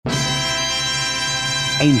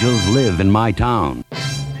Angels live in my town.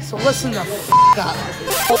 So listen the up.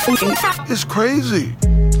 It's crazy.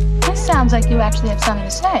 This sounds like you actually have something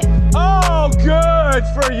to say. Oh, good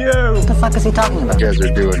for you. What the fuck is he talking about? You guys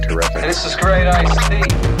are doing terrific. This is great iced tea.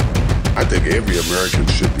 I think every American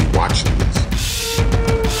should be watching this.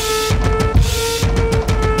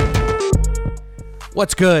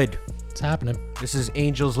 What's good? What's happening? This is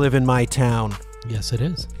Angels Live in My Town. Yes, it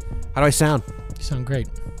is. How do I sound? You sound great.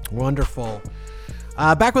 Wonderful.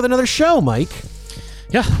 Back with another show, Mike.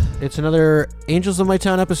 Yeah. It's another Angels of My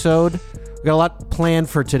Town episode. We got a lot planned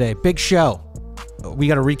for today. Big show. We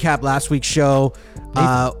got to recap last week's show.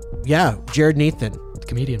 Jared Nathan.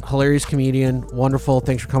 Comedian. Hilarious comedian. Wonderful.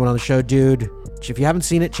 Thanks for coming on the show, dude. If you haven't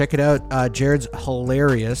seen it, check it out. Jared's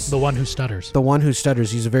hilarious. The one who stutters. The one who stutters.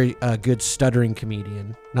 He's a very good stuttering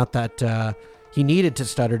comedian. Not that he needed to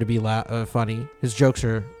stutter to be funny. His jokes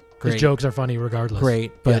are great. His jokes are funny regardless.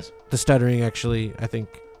 Great, but yes. The stuttering actually, I think,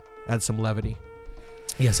 adds some levity.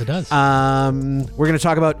 Yes, it does. We're going to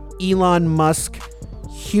talk about Elon Musk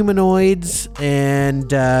humanoids and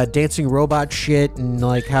dancing robot shit and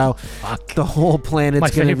like how the whole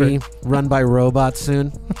planet's going to be run by robots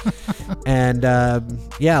soon. And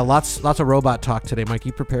lots of robot talk today. Mike,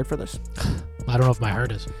 you prepared for this? I don't know if my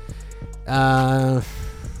heart is.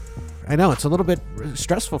 I know it's a little bit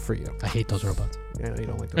stressful for you. I hate those robots. Yeah, you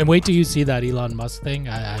don't like them. And wait till you see that Elon Musk thing.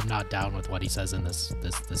 I'm not down with what he says in this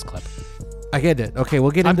clip. I get it. Okay,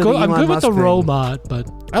 we'll get into the Elon I'm good Musk with the thing. robot,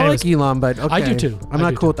 but I like Elon, but okay. I do too. I'm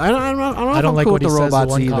not cool. I don't like cool what with he the says. robots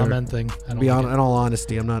The one either. comment thing. In all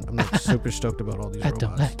honesty, I'm not super stoked about all these robots.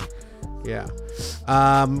 Don't like it. Yeah.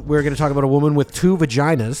 We're going to talk about a woman with two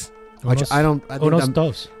vaginas, which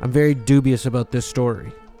I'm very dubious about this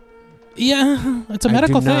story. Yeah, it's a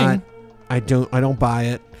medical thing. I don't buy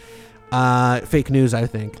it. Fake news, I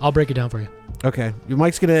think. I'll break it down for you. Okay.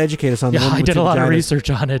 Mike's going to educate us on the woman I with did two a lot vaginas. of research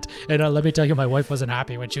on it. And let me tell you, my wife wasn't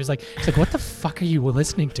happy when she was like, what the fuck are you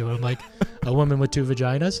listening to? I'm like, a woman with two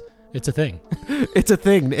vaginas? It's a thing. It's a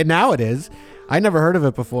thing. And now it is. I never heard of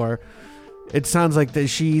it before. It sounds like that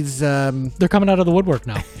she's... They're coming out of the woodwork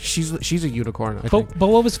now. She's a unicorn, I think. But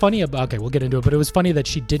what was funny about... Okay, we'll get into it. But it was funny that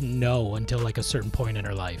she didn't know until like a certain point in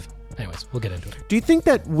her life. Anyways, we'll get into it. Do you think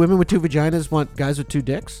that women with two vaginas want guys with two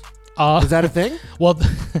dicks? Is that a thing? Well...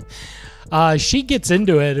 she gets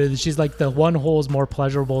into it, and she's like, the one hole is more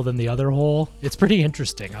pleasurable than the other hole. It's pretty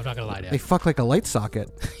interesting. I'm not going to lie to you. They fuck like a light socket.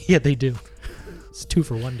 Yeah, they do. It's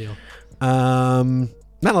 2-for-1 deal.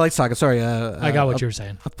 Not a light socket, sorry. I got what you were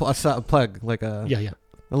saying. A plug, like a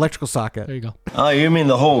electrical socket. There you go. Oh, you mean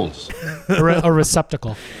the holes. A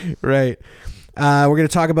receptacle. Right. We're going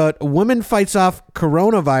to talk about a woman fights off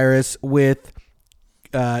coronavirus with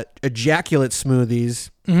ejaculate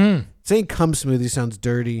smoothies. Mm-hmm. Saying cum smoothie sounds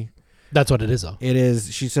dirty. That's what it is, though. It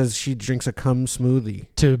is. She says she drinks a cum smoothie.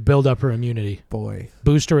 To build up her immunity. Boy.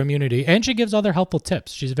 Boost her immunity. And she gives other helpful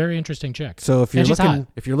tips. She's a very interesting chick. So if you're interested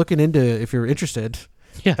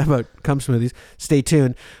about cum smoothies, stay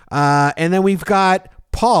tuned. And then we've got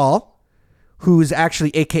Paul, who's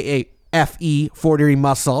actually AKA FE, Fordery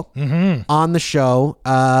Muscle, on the show.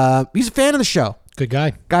 He's a fan of the show. Good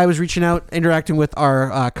guy. Guy was reaching out, interacting with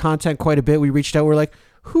our content quite a bit. We reached out. We're like,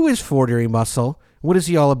 who is Fordery Muscle? What is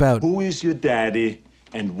he all about? Who is your daddy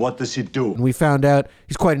and what does he do? And we found out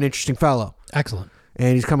he's quite an interesting fellow. Excellent.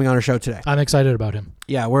 And he's coming on our show today. I'm excited about him.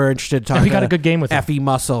 Yeah, we're interested to talk. And we got a good game with him. FE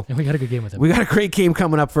Muscle. And we got a good game with him. We got a great game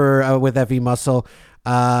coming up for with FE Muscle.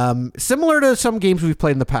 Similar to some games we've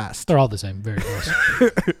played in the past. They're all the same. Very close.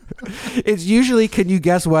 It's usually, can you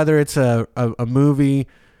guess whether it's a movie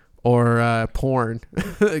or a porn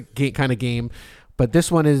kind of game? But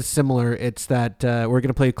this one is similar. It's that we're going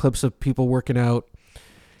to play clips of people working out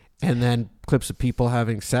and then clips of people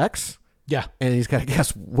having sex. Yeah. And he's got to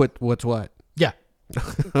guess what's what. Yeah.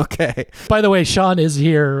 Okay. By the way, Sean is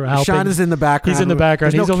here helping. Sean is in the background. He's in the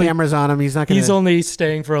background. There's no cameras on him. He's not going to... He's only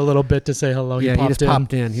staying for a little bit to say hello. He just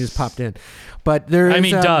popped in. He just popped in. But there's... I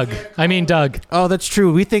mean Doug. Oh, that's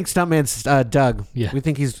true. We think Stuntman's Doug. Yeah. We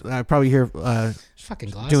think he's probably here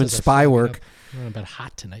fucking doing spy work. I'm a bit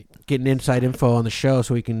hot tonight. Getting inside info on the show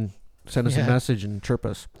so he can send us a message and chirp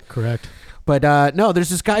us. Correct. But no, there's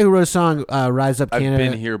this guy who wrote a song, Rise Up Canada.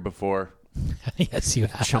 I've been here before. Yes, you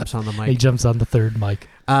have. Jumps on the mic. He jumps on the third mic.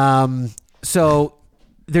 So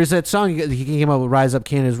there's that song he came up with, Rise Up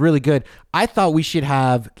Canada, is really good. I thought we should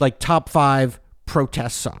have like top 5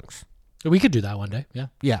 protest songs. We could do that one day. Yeah.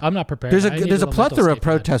 Yeah. I'm not prepared. There's a plethora of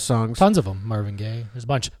protest songs. Tons of them. Marvin Gaye. There's a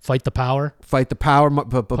bunch. Fight the Power.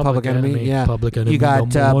 Public Enemy. Yeah. Public Enemy. You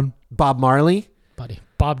got Bob Marley. Buddy.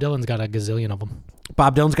 Bob Dylan's got a gazillion of them.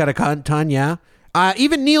 Bob Dylan's got a ton, yeah.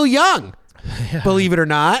 Even Neil Young, believe it or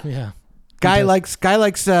not. Yeah. Guy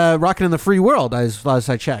likes rocking in the free world. As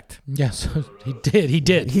I checked. Yes, he did. He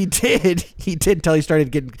did. He did until he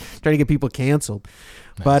started trying to get people canceled.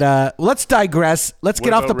 But let's digress. Let's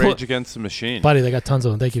get off the Rage Against the Machine. Buddy, they got tons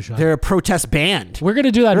of them. Thank you, Sean. They're a protest band. We're going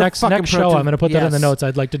to do that They're next fucking show. I'm going to put that in the yes. notes.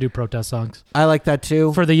 I'd like to do protest songs. I like that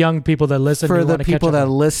too. For the young people that listen. For who the wanna catch people up that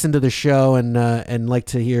on- listen to the show and like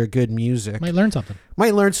to hear good music. might learn something.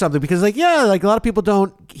 Might learn something because like a lot of people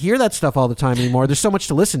don't hear that stuff all the time anymore. There's so much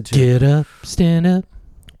to listen to. Get up, stand up.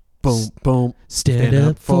 Boom, boom. Stand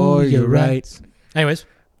up for your rights. Anyways,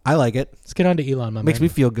 I like it. let's get on to Elon, my Makes man. me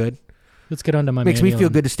feel good. Let's get on to my Makes man, me feel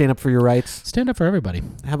Elon. good to stand up for your rights. Stand up for everybody.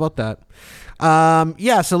 How about that?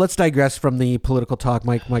 So let's digress from the political talk.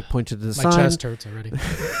 Mike pointed to the My sign. chest hurts already.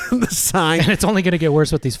 The sign. And it's only going to get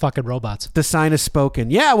worse with these fucking robots. The sign is spoken.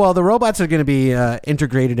 Yeah, well, the robots are going to be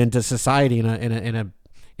integrated into society in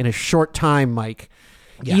a short time, Mike.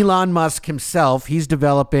 Yeah. Elon Musk himself, he's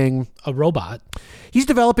developing A robot. He's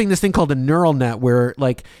developing this thing called a neural net where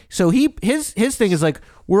his thing is like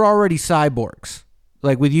we're already cyborgs.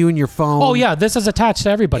 Like with you and your phone. Oh yeah, this is attached to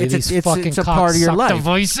everybody. It's These fucking it's a part of your cocksuck life.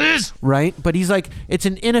 devices. Right? But he's like, it's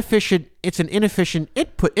an inefficient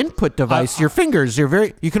input device. Your fingers,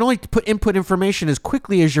 you can only put input information as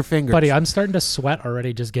quickly as your fingers. Buddy, I'm starting to sweat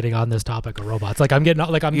already just getting on this topic of robots. Like I'm getting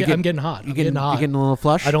hot. I'm getting hot. You getting a little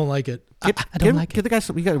flush? I don't like it. I Get don't like Get it. the guy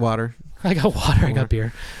some. You got water. I got water. I got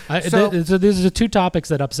beer. So these are the two topics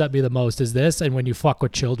that upset me the most: is this and when you fuck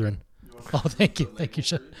with children. Oh, thank you,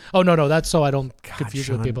 Sean. Oh no, that's so I don't confuse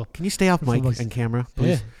Sean, with people. Can you stay off mic and camera,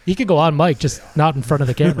 please? Yeah, you can go on mic, just not in front of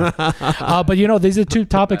the camera. But these are two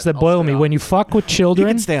topics that boil me: when you fuck with children.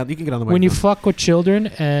 You can stay on. You can get on the mic. When you fuck with children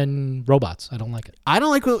and robots, I don't like it. I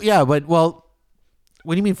don't like. Yeah, but well.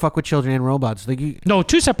 What do you mean fuck with children and robots? No,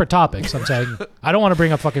 two separate topics. I'm saying I don't want to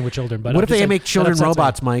bring up fucking with children, but what if they make children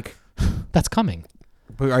robots, Mike? That's coming.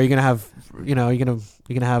 Are you gonna have? Are you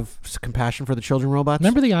gonna have compassion for the children robots?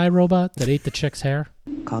 Remember the iRobot that ate the chick's hair?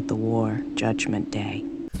 Called the war Judgment Day.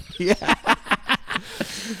 Yeah.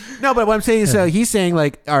 No, but what I'm saying is, he's saying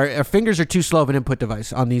like our fingers are too slow of an input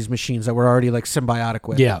device on these machines that we're already like symbiotic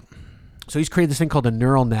with. Yeah. So he's created this thing called a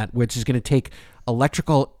neural net, which is going to take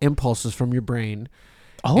electrical impulses from your brain.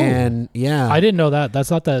 Oh, and yeah, I didn't know that.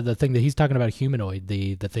 That's not the thing that he's talking about. Humanoid,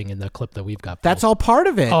 the thing in the clip that we've got. That's all part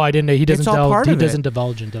of it. Oh, I didn't know. He doesn't. He doesn't it.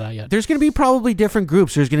 divulge into that yet. There's going to be probably different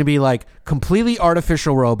groups. There's going to be like completely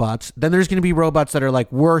artificial robots. Then there's going to be robots that are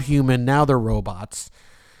like we're human. Now they're robots.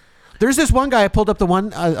 There's this one guy. I pulled up the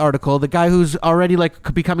one article. The guy who's already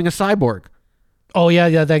like becoming a cyborg. Oh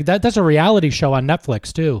yeah. That's a reality show on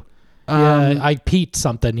Netflix too. Yeah, I Pete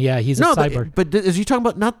something. Yeah, he's a cyborg. But is he talking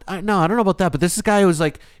about No, I don't know about that. But this is a guy who's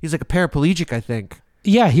like he's like a paraplegic, I think.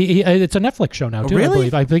 Yeah, he it's a Netflix show now too.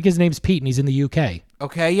 Really? I think his name's Pete and he's in the UK.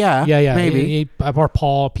 Okay, yeah, maybe or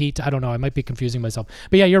Paul Pete. I don't know. I might be confusing myself.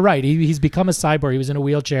 But yeah, you're right. He's become a cyborg. He was in a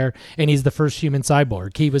wheelchair and he's the first human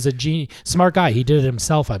cyborg. He was a smart guy. He did it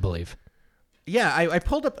himself, I believe. Yeah, I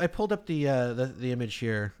pulled up the image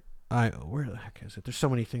here. Where the heck is it? There's so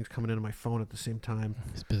many things coming into my phone at the same time.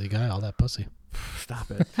 He's a busy guy, all that pussy. Stop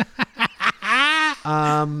it.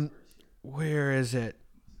 Where is it?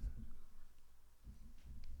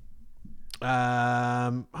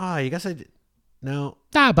 I guess I did. No.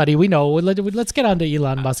 Ah, buddy, we know. Let's get on to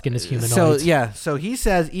Elon Musk and his humanoids. So he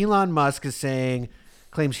says Elon Musk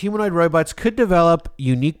claims humanoid robots could develop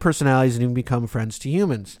unique personalities and even become friends to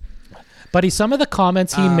humans. Buddy, some of the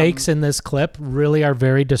comments he makes in this clip really are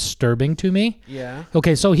very disturbing to me. Yeah.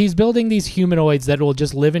 Okay, so he's building these humanoids that will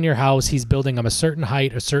just live in your house. He's building them a certain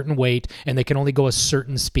height, a certain weight, and they can only go a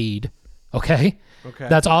certain speed. Okay? Okay.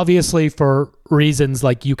 That's obviously for reasons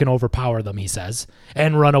like you can overpower them, he says,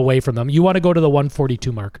 and run away from them. You want to go to the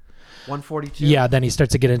 142 mark. 142? Yeah, then he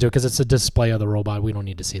starts to get into it because it's a display of the robot. We don't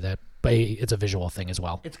need to see that. But it's a visual thing as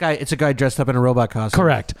well. It's a guy dressed up in a robot costume.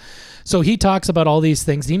 Correct. So he talks about all these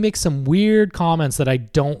things. He makes some weird comments that I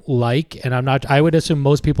don't like, and I would assume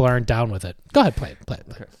most people aren't down with it. Go ahead, play it.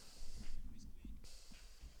 Okay.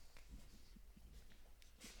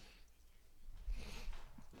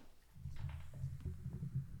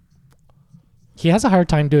 He has a hard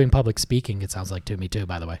time doing public speaking, it sounds like to me too,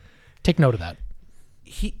 by the way. Take note of that.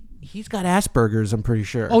 He's got Asperger's, I'm pretty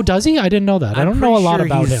sure. Oh, does he? I didn't know that. I don't know a lot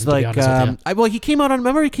about him, to be honest with you. He came out on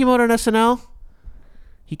SNL?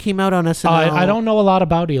 He came out on SNL. I don't know a lot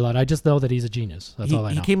about Elon. I just know that he's a genius. That's all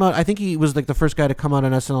I know. He came out, I think he was like the first guy to come out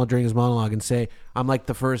on SNL during his monologue and say, I'm like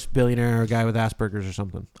the first billionaire guy with Asperger's or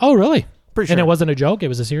something. Oh, really? Pretty sure. And it wasn't a joke? It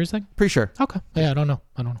was a serious thing? Pretty sure. Okay. Yeah, I don't know.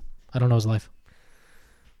 I don't know his life.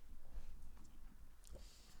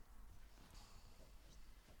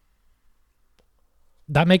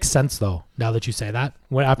 That makes sense though. Now that you say that,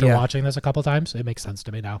 after Yeah. watching this a couple times, it makes sense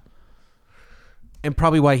to me now. And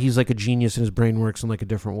probably why he's like a genius and his brain works in like a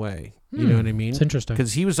different way. You know what I mean? It's interesting.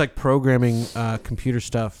 Because he was like programming computer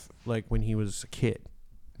stuff like when he was a kid.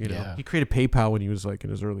 You know, Yeah. he created PayPal when he was like in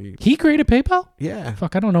his early. He created PayPal? Yeah.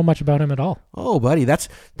 Fuck, I don't know much about him at all. Oh, buddy, that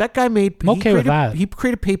guy made. I'm okay with that. He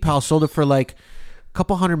created PayPal, sold it for like a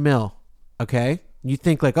couple $100 million. Okay, you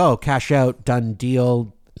think like, oh, cash out, done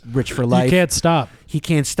deal, rich for life. You can't stop. He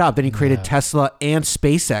can't stop. Then he created Tesla and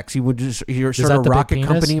SpaceX. He would just Is sort that of the rocket big penis?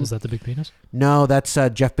 company. Is that the big penis? No, that's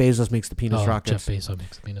Jeff Bezos makes the penis rockets. Jeff Bezos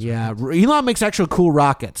makes the penis. Yeah, rockets. Elon makes actual cool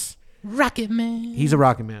rockets. Rocket Man. He's a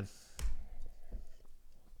rocket man.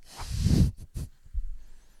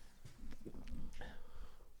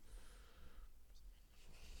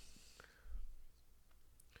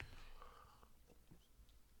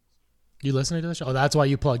 You listening to the show? Oh, that's why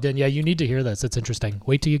you plugged in. Yeah, you need to hear this. It's interesting.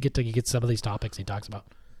 Wait till you get some of these topics he talks about.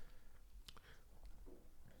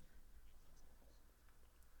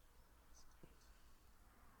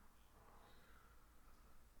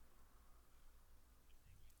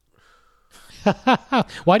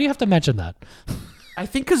 Why do you have to mention that? I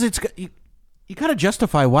think because you got to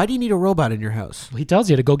justify. Why do you need a robot in your house? He tells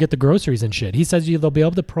you to go get the groceries and shit. He says they'll be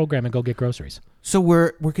able to program and go get groceries. So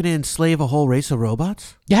we're going to enslave a whole race of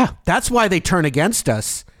robots? Yeah, That's why they turn against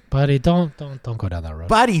us. buddy, don't go down that road.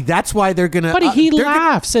 Buddy, that's why they're going to... Buddy, he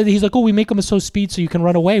laughs. And he's like, oh, we make them so speed so you can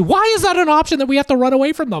run away. Why is that an option that we have to run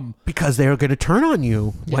away from them? Because they're going to turn on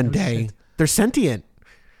you one no day. shit. They're sentient.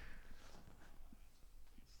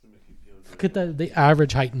 Look at the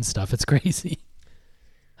average height and stuff. It's crazy.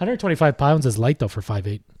 125 pounds is light, though, for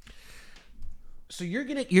 5'8". So you're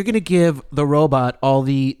gonna give the robot all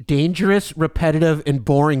the dangerous, repetitive, and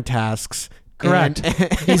boring tasks. Correct.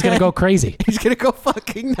 and- He's going to go crazy. He's gonna go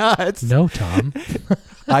fucking nuts. No, Tom.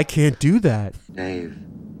 I can't do that. Dave,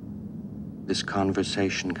 this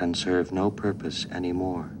conversation can serve no purpose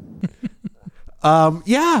anymore.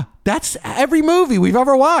 Yeah, that's every movie we've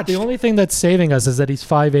ever watched. The only thing that's saving us is that he's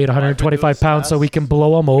 5'8", 125 pounds, so we can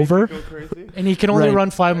blow him over. And he can only Right. run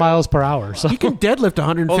 5 miles per hour. So You can deadlift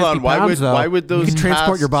 150 Hold on. pounds, though. Why would those you can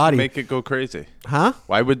transport your tasks body? make it go crazy? Huh?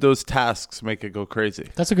 Why would those tasks make it go crazy?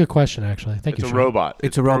 that's a good question, actually. Thank It's you, a Sean. robot.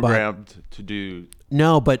 It's a robot. programmed to do.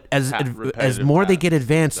 No, but as repetitive more they tasks. get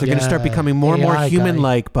advanced, they're going to start Yeah, becoming more and more AI guy.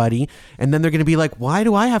 human-like, buddy. And then they're going to be like, "Why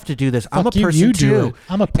do I have to do this? I'm a Fuck you, person you do too. it.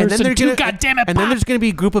 I'm a And then person they're too. gonna- God damn it, And then Pop. there's going to be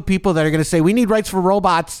a group of people that are going to say, "We need rights for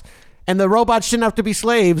robots," and the robots shouldn't have to be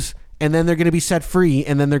slaves. And then they're going to be set free,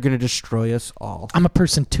 and then they're going to destroy us all. I'm a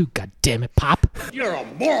person too. God damn it, Pop. You're a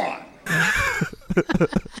moron.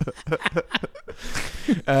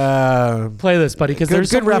 Play this, buddy, because Good-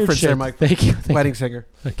 there's good some weird reference shit. there, Mike. Thank you. Thank Wedding you. singer.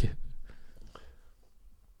 Thank you.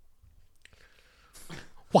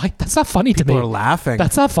 Why? That's not funny to People me. are laughing.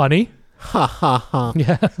 That's not funny. Ha ha ha.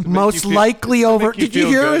 Yeah. Most you feel- likely over. make you Did you feel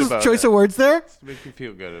hear good his about choice it. of words there? To make you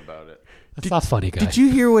feel good about it. That's not funny, guy. Did you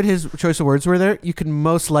hear what his choice of words were there? You can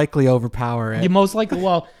most likely overpower it. You most likely,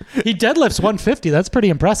 well, he deadlifts 150. That's pretty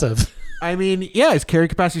impressive. I mean, yeah, his carry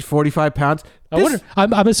capacity is 45 pounds. I wonder.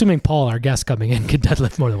 I'm assuming Paul, our guest coming in, can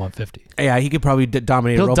deadlift more than 150. Yeah, he could probably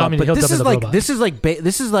dominate a He'll robot. dominate- he'll but this dominate is the like robot.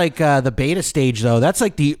 this is like the beta stage though. That's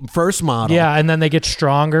like the first model. Yeah, and then they get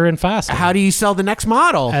stronger and faster. How do you sell the next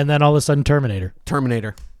model? And then all of a sudden, Terminator.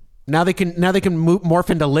 Terminator. Now they can morph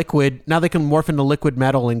into liquid. Now they can morph into liquid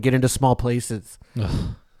metal and get into small places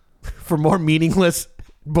for more meaningless,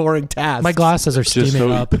 boring tasks. My glasses are Just steaming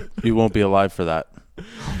so up. you won't be alive for that.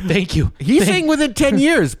 Thank you. He's saying within 10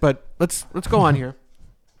 years, but let's go on here.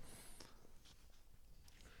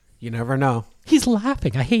 You never know. He's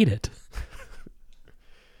laughing. I hate it.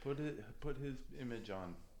 Put his image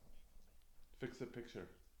on. Fix the picture.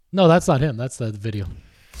 No, that's not him. That's the video.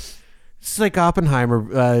 It's like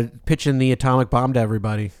Oppenheimer pitching the atomic bomb to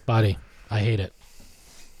everybody. Body. I hate it.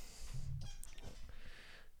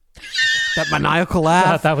 That maniacal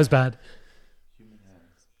laugh. That was bad.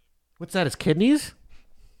 What's that? His kidneys?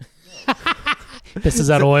 This is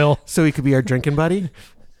that oil. So he could be our drinking buddy?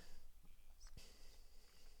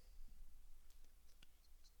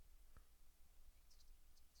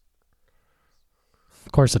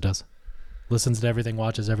 Of course it does. Listens to everything,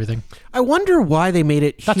 watches everything. I wonder why they made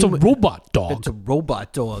it That's a robot dog. It's a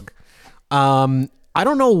robot dog. I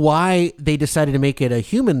don't know why they decided to make it a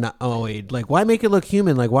humanoid. Like, why make it look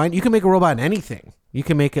human? Like, why you can make a robot in anything. You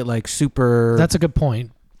can make it like super. That's a good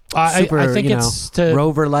point. I think it's to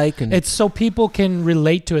Rover-like, and it's so people can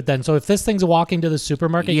relate to it. Then, so if this thing's walking to the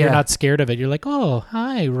supermarket, you're not scared of it. You're like, oh,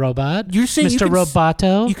 hi, robot. You're saying Mr.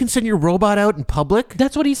 Roboto. You can send your robot out in public.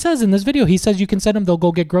 That's what he says in this video. He says you can send them. They'll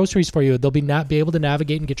go get groceries for you. They'll be able to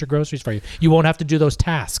navigate and get your groceries for you. You won't have to do those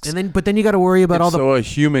tasks. But then you got to worry about all the. So a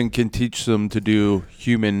human can teach them to do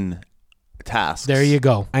human tasks. There you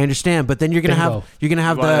go. I understand, but then you're gonna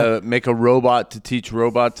have make a robot to teach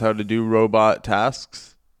robots how to do robot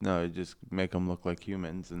tasks. No, you just make them look like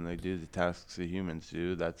humans, and they do the tasks that humans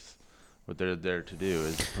do. That's what they're there to do.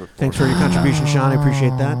 Is perform. Thanks for your contribution, Sean. I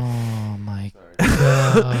appreciate that. Oh my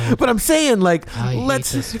god! But I'm saying, like, hate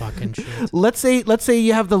this fucking shit. Let's say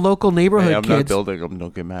you have the local neighborhood I'm kids. not building them.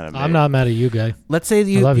 Don't get mad at me. I'm not mad at you, guy. Let's say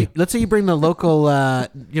you. Let's say you bring the local,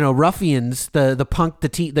 ruffians,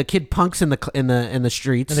 the kid punks in the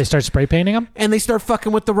streets, And they start spray painting him. and they start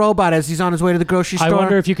fucking with the robot as he's on his way to the grocery store. I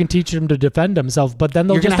wonder if you can teach him to defend himself, but then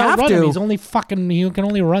they'll You're just gonna have outrun him. to. He's only he can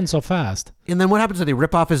only run so fast. And then what happens? Do they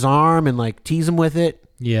rip off his arm and like tease him with it?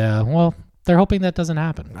 Yeah, well, they're hoping that doesn't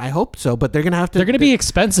happen. I hope so, but they're gonna have to. They're gonna be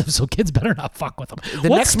expensive, so kids better not fuck with them. The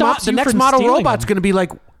next model robot's gonna be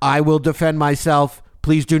like, I will defend myself.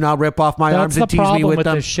 Please do not rip off my arms and tease me with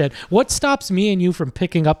them. This shit. What stops me and you from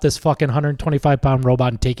picking up this fucking 125-pound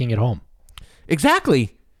robot and taking it home?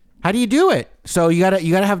 Exactly. How do you do it? So you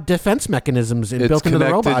gotta have defense mechanisms built into the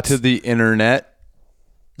robots. It's connected to the internet.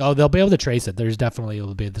 Oh, they'll be able to trace it. There's definitely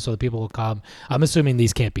will be so the people will come. I'm assuming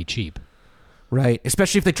these can't be cheap. Right,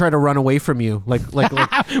 especially if they try to run away from you. Like where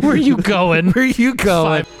are you going? Where are you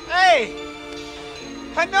going? Hey,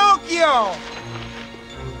 Pinocchio,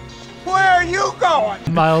 where are you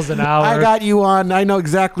going? Miles an hour. I got you on. I know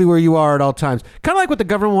exactly where you are at all times. Kind of like what the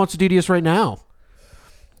government wants to do to us right now.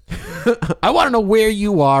 I want to know where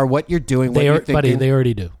you are, what you're doing, what you're thinking. Buddy, they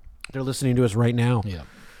already do. They're listening to us right now. Yeah,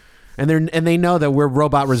 and they know that we're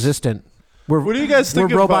robot resistant. What do you guys think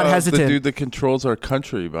we're robot about hesitant. the dude that controls our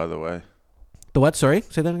country? By the way, the what? Sorry,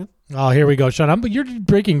 say that again. Oh, here we go, Sean. You're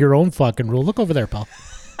breaking your own fucking rule. Look over there, pal.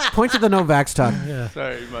 Point to the no vax talk. Yeah.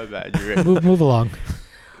 Sorry, my bad. You're right. move along.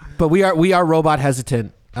 But we are robot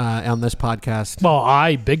hesitant on this podcast. Well,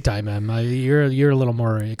 I big time am. You're a little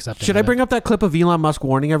more accepting. Should I bring up that clip of Elon Musk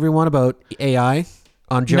warning everyone about AI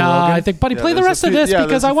on Joe Rogan? I think, buddy, play the rest of this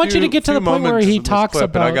because I want you to get to the point where he talks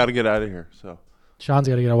about. I got to get out of here. So Sean's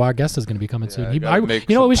got to get. Our guest is going to be coming soon. You know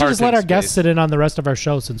what? We should just let our guests sit in on the rest of our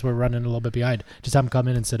show since we're running a little bit behind. Just have him come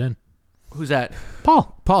in and sit in. Who's that?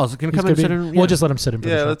 Paul. Paul's going to come in and sit in. We'll just let him sit in. For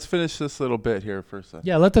the show. Let's finish this little bit here for a second.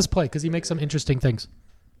 Yeah, let this play because he makes some interesting things.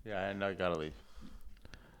 Yeah, and I gotta leave.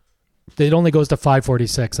 It only goes to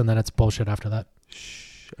 5:46, and then it's bullshit after that.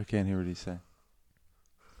 Shh, I can't hear what he's saying.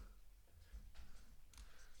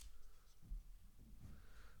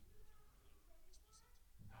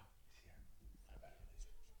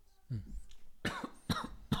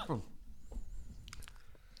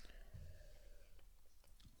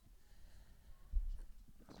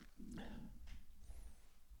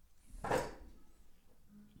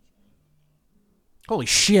 Holy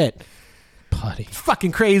shit. Buddy. It's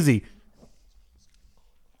fucking crazy.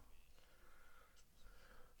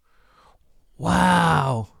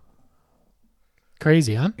 Wow.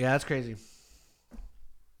 Crazy, huh? Yeah, that's crazy.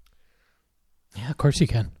 Yeah, of course you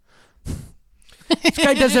can. This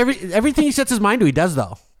guy does everything he sets his mind to, he does,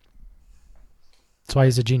 though. That's why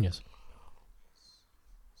he's a genius.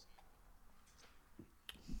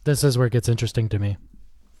 This is where it gets interesting to me.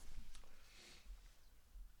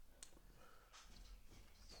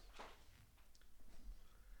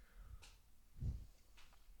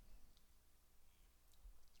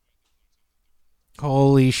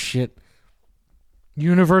 Holy shit.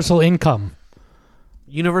 Universal income.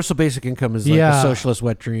 Universal basic income is like a socialist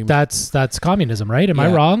wet dream. That's communism, right? Am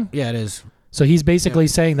I wrong? Yeah, it is. So he's basically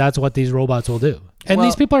saying that's what these robots will do. And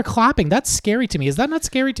these people are clapping. That's scary to me. Is that not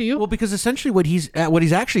scary to you? Well, because essentially what he's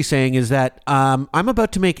actually saying is that I'm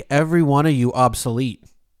about to make every one of you obsolete.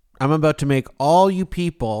 I'm about to make all you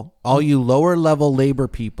people, all you lower level labor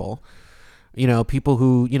people, people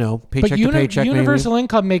who, paycheck to paycheck. Universal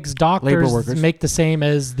income makes doctors workers make the same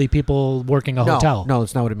as the people working a hotel. No,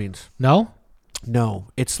 that's not what it means. No? No.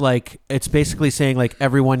 It's basically saying like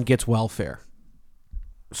everyone gets welfare.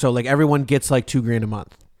 So like everyone gets like $2,000 a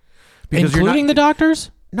month. Because including the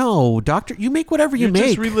doctors? No, doctor, you make whatever you make. You're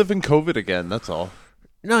just reliving COVID again, that's all.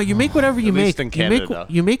 No, you make whatever you make. At least in Canada.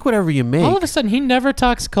 You make whatever you make. All of a sudden, he never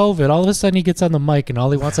talks COVID. All of a sudden, he gets on the mic and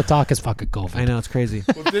all he wants to talk is fucking COVID. I know, it's crazy.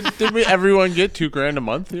 Well, didn't everyone get $2,000 a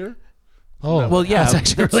month here? Oh, well, yeah. That's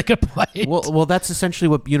actually a really good point. Well, that's essentially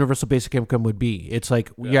what universal basic income would be. It's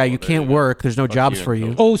like, you can't work. There's no jobs for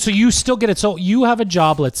you. Oh, so you still get it. So you have a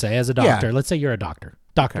job, let's say, as a doctor. Yeah. Let's say you're a doctor.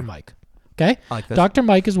 Dr. Mike. Okay? I like this. Dr.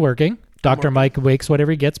 Mike is working. Dr. Mike makes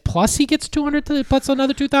whatever he gets, plus he gets 200 plus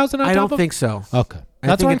another 2,000 on I top don't of? think so. Okay. I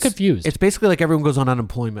That's think why I'm it's- confused. It's basically like everyone goes on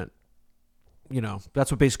unemployment. You know,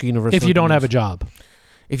 that's what basically universal If you don't income have a is. job.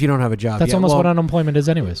 If you don't have a job. That's yeah. almost well, what unemployment is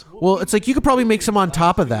anyways. Well, it's like you could probably make some on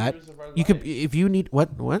top of that. You could, if you need,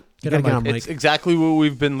 what? You Get gotta on get on mic. mic. It's exactly what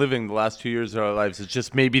we've been living the last 2 years of our lives. It's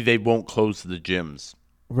just maybe they won't close the gyms.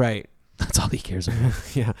 Right. That's all he cares about.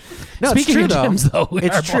 Yeah. No, Speaking it's true, of gyms, though, we are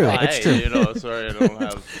it's true. blind. It's true. You know, sorry, I don't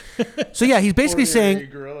have. So yeah, he's basically saying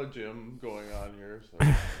gorilla gym going on here.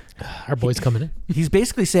 So. Our boy's coming in. he's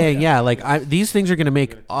basically saying these things are going to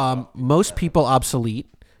make most people obsolete.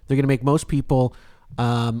 They're going to make most people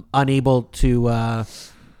unable to.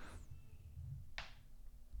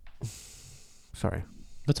 Sorry.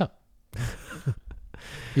 What's up?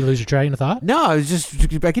 You lose your train of thought? No, I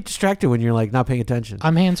get distracted when you're like not paying attention.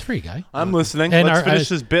 I'm hands-free, guy. I'm listening. And Let's our- finish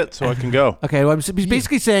this bit so I can go. Okay, well, he's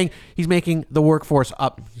basically saying he's making the workforce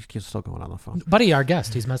up. He's still going on the phone. Buddy, our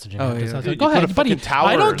guest, he's messaging. Oh, me. yeah. Dude, Go you put ahead, a buddy. fucking tower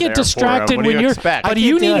I don't get there for him. distracted What do when you you're. expect? But I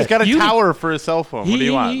you need. He's got a you tower for his cell phone. What do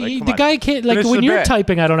you want? Like, come the on. guy can't. Like Finish when the you're bit.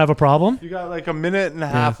 typing, I don't have a problem. You got like a minute and a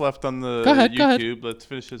half left on the Go ahead, YouTube. go ahead. Let's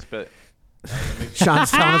finish this bit. Sean's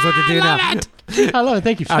telling us what to do now. I love it.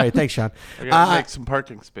 Thank you, Sean. All right, thanks, Sean. I gotta make some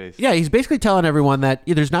parking space. Yeah, he's basically telling everyone that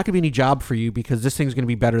there's not going to be any job for you because this thing's going to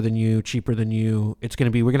be better than you, cheaper than you. It's going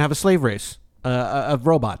to be, we're going to have a slave race of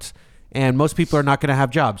robots, and most people are not going to have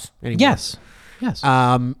jobs anymore. Yes. Yes.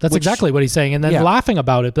 That's That's exactly what he's saying, and then Yeah. laughing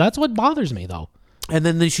about it. That's what bothers me, though. And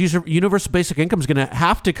then this universal basic income is going to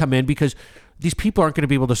have to come in because these people aren't going to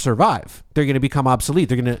be able to survive. They're going to become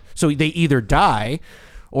obsolete. So they either die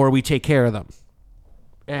or we take care of them.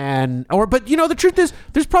 But the truth is,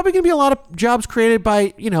 there's probably going to be a lot of jobs created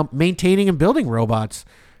by, maintaining and building robots,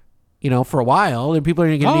 for a while. And people are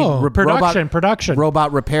going to need production.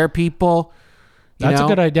 robot repair people. That's a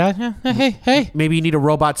good idea. Yeah. Hey. Maybe you need a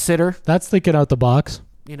robot sitter, That's thinking out the box.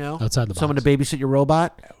 someone Outside the box. to babysit your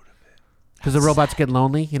robot. Because the robots get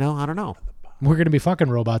lonely, I don't know. We're going to be fucking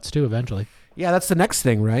robots, too, eventually. Yeah, that's the next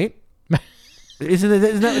thing, right? Isn't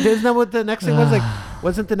that what the next thing was? Like,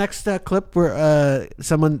 wasn't the next clip where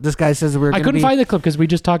this guy says we're? I couldn't find the clip because we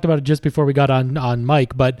just talked about it just before we got on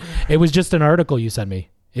mic, but it was just an article you sent me.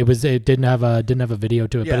 It didn't have a video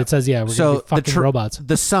to it, but it says we're gonna be fucking robots.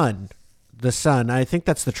 The Sun. I think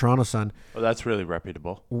that's the Toronto Sun. Well, that's really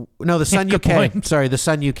reputable. No, the Sun Good UK. point. Sorry, the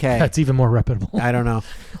Sun UK. That's even more reputable. I don't know.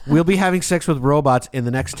 We'll be having sex with robots in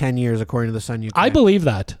the next 10 years, according to the Sun UK. I believe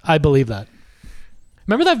that.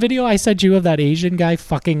 Remember that video I sent you of that Asian guy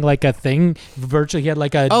fucking like a thing virtually? He had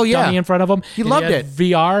like a dummy in front of him. He loved it.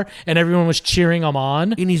 VR, and everyone was cheering him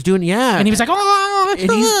on. And he's doing, And he was like, oh!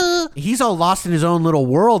 And he's all lost in his own little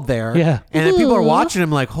world there. Yeah. And then people are watching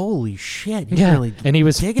him like, holy shit. He's really and he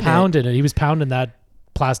was digging pounding it. He was pounding that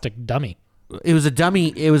plastic dummy. It was a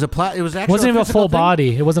dummy. It was actually It wasn't even a physical full thing.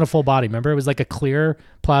 body. It wasn't a full body. Remember, it was like a clear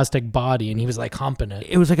plastic body, and he was like humping it.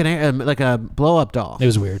 It was like a blow up doll. It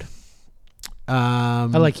was weird. I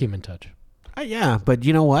like human touch. Yeah, but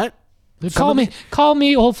you know what? Call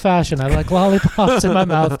me old fashioned. I like lollipops in my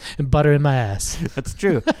mouth and butter in my ass. That's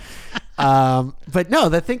true. But no,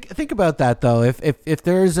 think about that though. If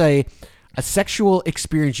there's a sexual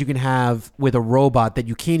experience you can have with a robot that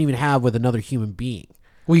you can't even have with another human being.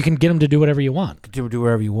 Well, you can get them to do whatever you want. Do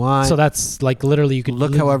whatever you want. So that's like literally you can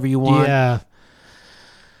look however you want. Yeah.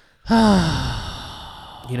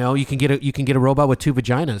 You can get a robot with 2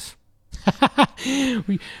 vaginas.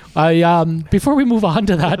 Before we move on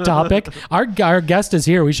to that topic, our guest is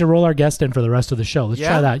here. We should roll our guest in for the rest of the show. Let's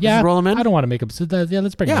try that. Yeah, just roll him in. I don't want to make him. So let's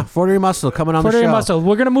bring him. Yeah, in. Fortery Muscle coming on the Fortery show. Muscle.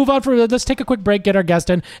 We're gonna move on let's take a quick break, get our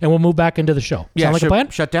guest in, and we'll move back into the show. Yeah, Sound like a plan?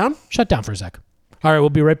 Shut down. Shut down for a sec. All right,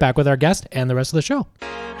 we'll be right back with our guest and the rest of the show.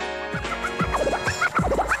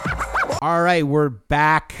 All right, we're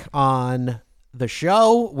back on the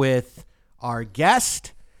show with our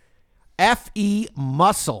guest, F.E.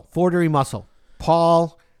 Muscle, Fortery Muscle.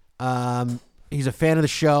 Paul, he's a fan of the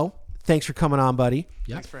show. Thanks for coming on, buddy.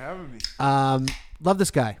 Yeah. Thanks for having me. Love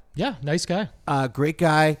this guy. Yeah, nice guy. Great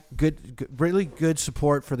guy. Good, really good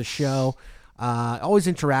support for the show. Always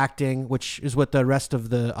interacting, which is what the rest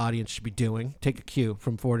of the audience should be doing. Take a cue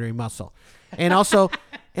from Fortery Muscle, and also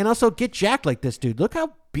get jacked like this dude. Look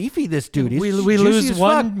how beefy this dude is. We Juicy lose as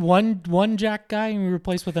fuck. one jack guy and we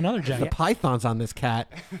replace with another jack. The pythons on this cat.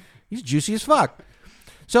 He's juicy as fuck.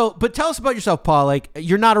 So, but tell us about yourself, Paul. Like,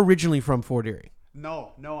 you're not originally from Fort Erie.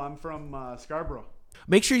 No, I'm from Scarborough.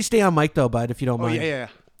 Make sure you stay on mic though, bud, if you don't mind. Yeah.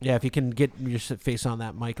 Yeah, if you can get your face on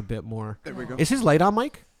that mic a bit more. There we go. Is his light on,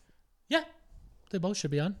 Mike? Yeah, they both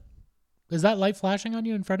should be on. Is that light flashing on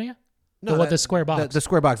you in front of you? The square box. The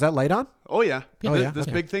square box. Is that light on? Oh yeah. Oh, yeah? This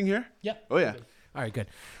Okay. big thing here. Yeah. Oh yeah. All right, good.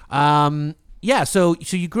 Yeah. So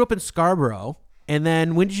you grew up in Scarborough, and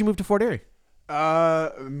then when did you move to Fort Erie?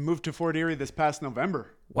 Moved to Fort Erie this past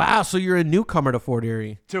November. Wow. So you're a newcomer to Fort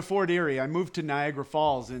Erie. To Fort Erie, I moved to Niagara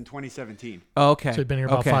Falls in 2017. Okay. So he's been here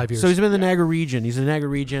about 5 years. So he's been in the Niagara region. He's a Niagara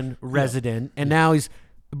region resident, and now he's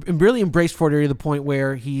really embraced Fort Erie to the point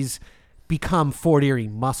where he's become Fort Erie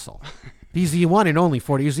muscle. He's the one and only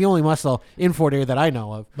Fort Erie. He's the only muscle in Fort Erie that I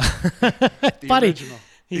know of. Buddy. Original.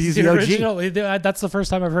 He's the the OG. original. That's the first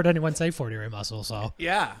time I've heard anyone say Fort Erie muscle. So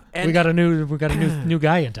Yeah. we got a new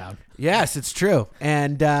guy in town. Yes, it's true.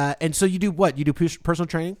 And so you do what? You do personal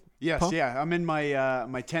training? Yes, Paul? yeah. I'm in my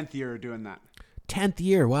my 10th year doing that. 10th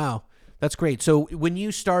year. Wow. That's great. So when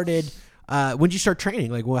you started, when did you start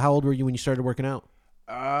training? Like, how old were you when you started working out?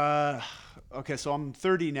 Okay, so I'm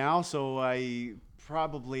 30 now, so I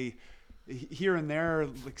probably here and there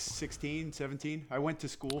like 16, 17. I went to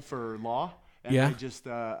school for law, and Yeah. I just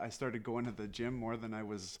I started going to the gym more than I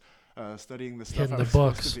was studying the stuff Hitting I the was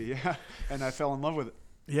books. supposed to be. Yeah, and I fell in love with it.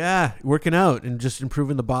 Yeah, working out and just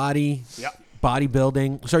improving the body. Yeah.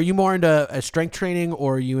 Bodybuilding. So are you more into strength training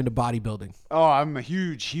or are you into bodybuilding? Oh, I'm a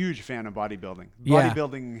huge fan of bodybuilding. Yeah.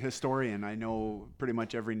 Bodybuilding historian. I know pretty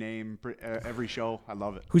much every name, every show. I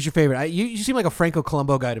love it. Who's your favorite? You seem like a Franco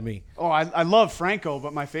Colombo guy to me. Oh, I love Franco,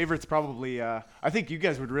 but my favorite's probably, I think you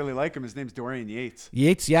guys would really like him. His name's Dorian Yates.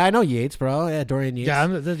 Yates? Yeah, I know Yates, bro. Yeah, Dorian Yates. Yeah,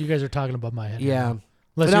 you guys are talking above my head. Yeah.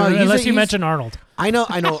 Unless, No, unless you he's- mention Arnold. I know.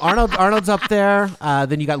 Arnold's up there.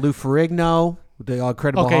 Then you got Lou Ferrigno, the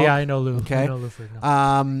Incredible Okay, Hulk. yeah, I know Lou. Okay. I know Lou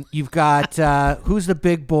Ferrigno. You've got who's the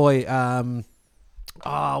big boy?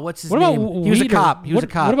 What's his What name? about He was a Weeder? cop. He was a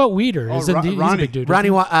cop. What about Weeder? Oh, He's a Ronnie. big dude. Ronnie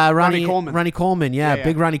Ronnie Coleman. Ronnie Coleman, yeah, Yeah.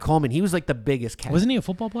 big Ronnie Coleman. He was like the biggest cat. Wasn't he a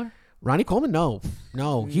football player? Ronnie Coleman? No,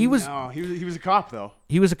 he was. No, he was a cop though.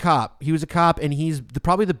 He was a cop. He was a cop, and he's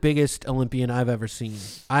probably the biggest Olympian I've ever seen.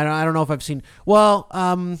 I don't know if I've seen. Well,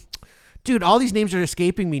 dude, all these names are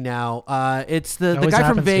escaping me now. It's the always guy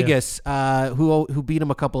from happens to you. Vegas who beat him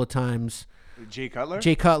a couple of times. Jay Cutler.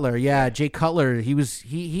 Jay Cutler, yeah, Jay Cutler.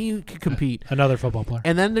 He could compete. Another football player.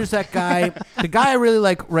 And then there's that guy. The guy I really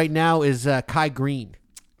like right now is Kai Green.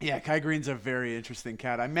 Yeah, Kai Green's a very interesting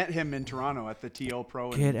cat. I met him in Toronto at the TO Pro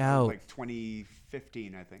Get in out. like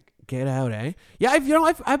 2015, I think. Get out, eh? Yeah,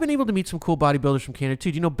 I've been able to meet some cool bodybuilders from Canada too.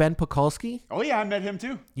 Do you know Ben Pekulski? Oh yeah, I met him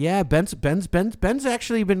too. Yeah, Ben's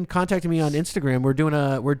actually been contacting me on Instagram. We're doing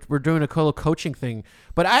a little coaching thing,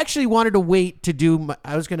 but I actually wanted to wait to do.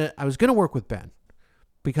 I was gonna work with Ben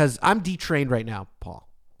because I'm detrained right now, Paul.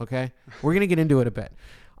 Okay, we're gonna get into it a bit.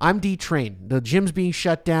 I'm detrained. The gym's being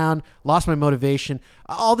shut down. Lost my motivation.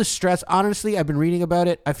 All the stress. Honestly, I've been reading about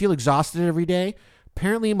it. I feel exhausted every day.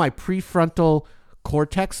 Apparently, my prefrontal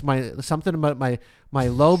cortex, something about my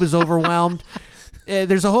lobe is overwhelmed.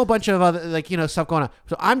 There's a whole bunch of other stuff going on.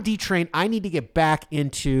 So I'm detrained. I need to get back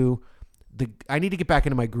into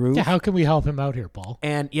my groove. Yeah, how can we help him out here, Paul?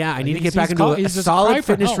 And yeah, I need to he's- get back he's into call- a he's just solid cry for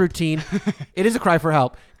fitness help. routine. It is a cry for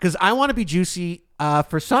help because I want to be juicy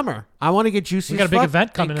for summer. I want to get juicy. We got a as big fuck event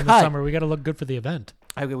and coming in cut. the summer. We got to look good for the event.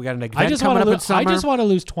 We got an event I just coming want up to. in summer. I just want to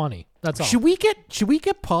lose 20. That's all. Should we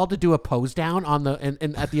get Paul to do a pose down on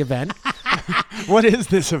the at the event? What is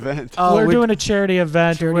this event? We're doing a charity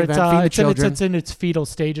event. Charity It's, event, feed the it's children. in its fetal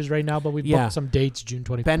stages right now, but we've Yeah. booked some dates June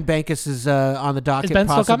 25th. Ben Bankus is on the docket. Is Ben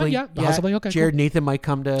still possibly. coming? Yeah, possibly. Okay, Jared cool. Nathan might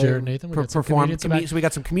come to Jared Nathan, we got some perform. comedians in back. So we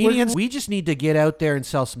got some comedians. We just need to get out there and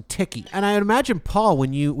sell some ticky. And I would imagine, Paul,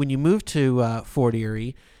 when you moved to Fort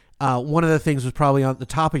Erie, one of the things was probably on the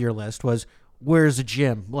top of your list was where's a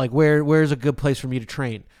gym? Like where's a good place for me to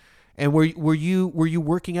train? And were you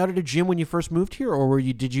working out at a gym when you first moved here, or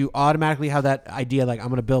did you automatically have that idea like I'm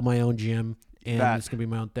going to build my own gym and it's going to be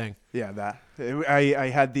my own thing? Yeah, that. I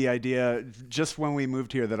had the idea just when we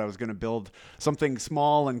moved here that I was going to build something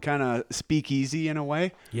small and kind of speakeasy in a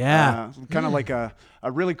way. Yeah. Kind of like a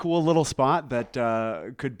really cool little spot that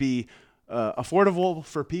could be affordable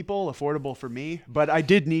for people, affordable for me. But I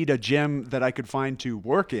did need a gym that I could find to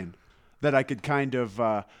work in, that I could kind of,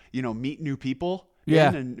 meet new people.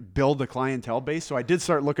 Yeah. And build a clientele base. So I did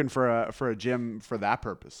start looking for a gym for that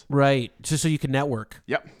purpose. Right. Just so you can network.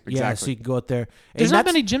 Yep. Exactly. Yeah, so you can go out there. There's And not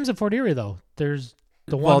that's- many gyms at Fort Erie though. There's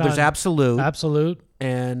the one. there's on Absolute.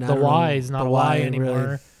 And I the don't know, Y is not the a Y ain't anymore.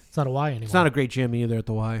 really- It's not a Y anymore. It's not a great gym either at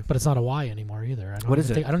the Y. But it's not a Y anymore either. What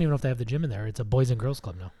is it? I don't even know if they have the gym in there. It's a Boys and Girls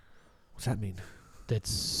Club now. What's that mean?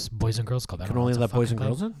 It's Boys and Girls Club. I Can don't know, only it's a let boys and fucking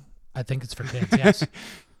girls club. in? I think it's for kids. Yes.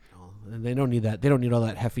 And they don't need that. They don't need all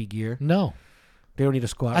that hefty gear. No. They don't need a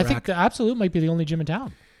squat I rack. think the Absolute might be the only gym in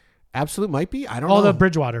town. Absolute might be. I don't Oh, know. the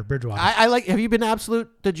Bridgewater. I like. Have you been to Absolute,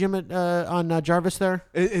 the gym at on Jarvis there?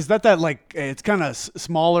 Is that like it's kind of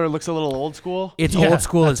smaller, looks a little old school? It's old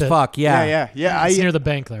school as fuck. Yeah. It's near the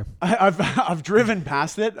bank there. I've driven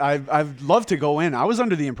past it. I've loved to go in. I was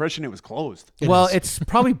under the impression it was closed. It's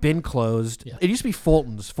probably been closed. It used to be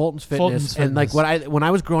Fulton's Fitness, and like when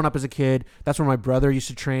I was growing up as a kid, that's where my brother used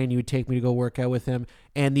to train. He would take me to go work out with him,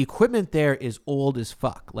 and the equipment there is old as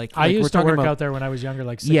fuck. Like I used to work about, out there when I was younger,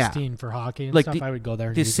 like 16 for hockey and stuff. I would go there.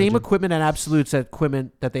 And the use same gym. equipment at Absolute's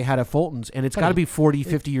equipment that they had at Fulton's, and it's got to be 40,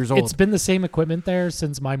 50 years old. It's been the same equipment there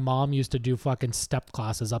since my mom used to do fucking step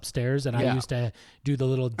classes upstairs, and I used to do the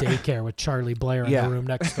little daycare with Charlie Blair in the room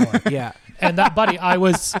next door. Yeah, and that buddy, I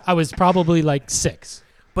was probably like 6.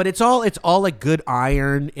 But it's all like good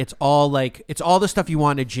iron. It's all the stuff you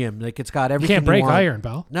want in a gym. Like it's got everything. You can't break want. iron,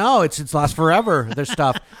 pal. No, it's lasts forever. Their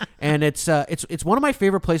stuff, and it's one of my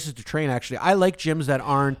favorite places to train. Actually, I like gyms that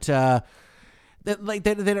aren't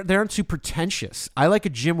they aren't too pretentious. I like a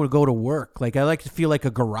gym where go to work. Like I like to feel like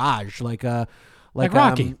a garage, like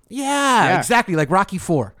Rocky. Yeah, exactly, like Rocky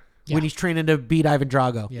 4. When he's training to beat Ivan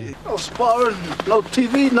Drago. Yeah. No sparring, no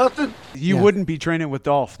TV, nothing. You wouldn't be training with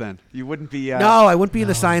Dolph then. You wouldn't be. No, I wouldn't be in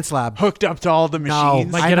the science lab. Hooked up to all the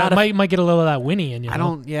machines. Might get a little of that Winnie in you. I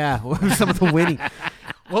don't. Yeah, some of the Winnie.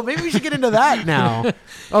 Well, maybe we should get into that now.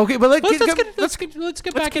 Okay, but let's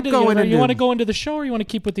get back into the interview. You want to go into the show, or you want to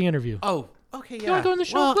keep with the interview? Oh. Okay, yeah. You want to go in the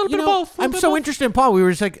show? A little bit of both. I'm so interested in Paul. We were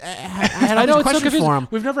just like, I had all these questions for him.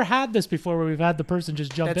 We've never had this before where we've had the person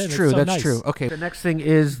just jump in. That's true. That's true. Okay. The next thing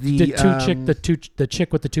is the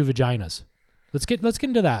chick with the 2 vaginas. Let's get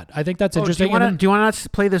into that. I think that's interesting. Do you want us to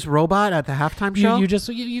play this robot at the halftime show?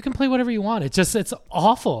 You can play whatever you want. It's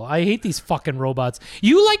awful. I hate these fucking robots.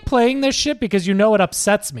 You like playing this shit because you know it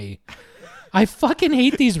upsets me. I fucking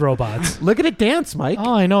hate these robots. Look at it dance, Mike.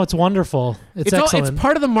 Oh, I know. It's wonderful. It's excellent. It's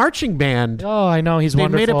part of the marching band. Oh, I know. They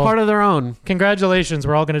made it part of their own. Congratulations.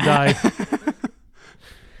 We're all going to die.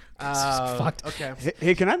 Fucked. Okay.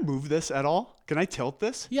 Hey, can I move this at all? Can I tilt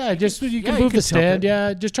this? Yeah, you can move the stand.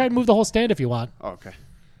 Yeah, just try and move the whole stand if you want. Oh, okay.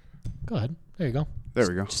 Go ahead. There you go. There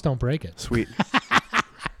we go. Just don't break it. Sweet.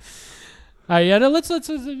 Let's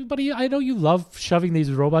buddy. I know you love shoving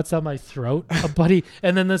these robots down my throat, buddy.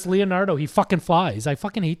 And then this Leonardo, he fucking flies. I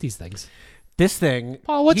fucking hate these things. This thing.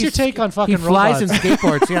 Paul, what's your take on fucking robots? He flies and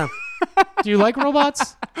skateboards. Yeah. Do you like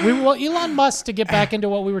robots? Elon Musk, to get back into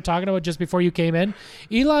what we were talking about just before you came in,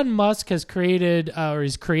 Elon Musk has created or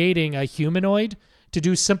is creating a humanoid to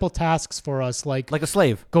do simple tasks for us, like a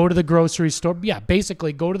slave. Go to the grocery store. Yeah,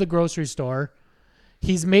 basically go to the grocery store.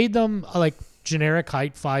 He's made them like generic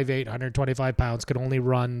height, 5'8", 125 pounds, could only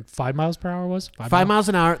run 5 miles per hour. 5 miles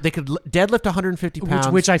an hour. They could deadlift 150 pounds.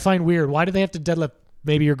 Which I find weird. Why do they have to deadlift?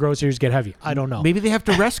 Maybe your groceries get heavy. I don't know. Maybe they have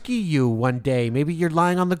to rescue you one day. Maybe you're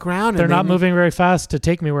lying on the ground. They're not moving very fast to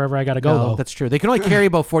take me wherever I got to go, though. That's true. They can only carry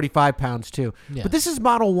about 45 pounds, too. Yeah. But this is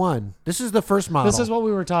Model 1. This is the first model. This is what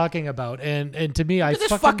we were talking about. And to me, Look at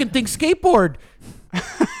this fucking thing skateboard.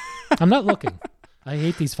 I'm not looking. I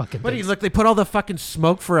hate these fucking things. Look, they put all the fucking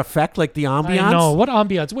smoke for effect, like the ambiance. I know. What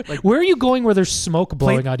ambiance? Where are you going where there's smoke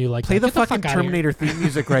blowing on you like play that? Play the fucking Terminator theme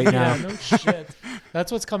music right now. Yeah, no shit.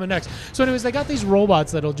 That's what's coming next. So anyways, they got these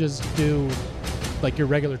robots that'll just do like your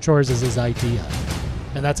regular chores as his idea.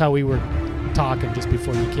 And that's how we were talking just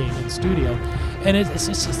before you came in studio. And it's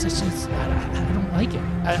just I don't like it.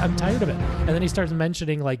 I'm tired of it. And then he starts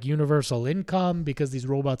mentioning like universal income because these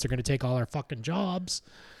robots are going to take all our fucking jobs.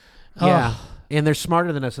 Yeah. And they're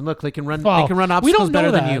smarter than us. And look, they can run obstacles better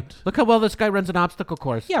than you. Look how well this guy runs an obstacle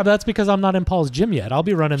course. Yeah, but that's because I'm not in Paul's gym yet. I'll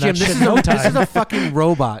be running that shit in no time. This is a fucking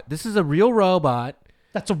robot. This is a real robot.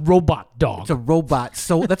 That's a robot dog. It's a robot.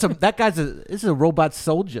 So this is a robot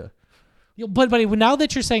soldier. But now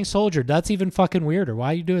that you're saying soldier, that's even fucking weirder.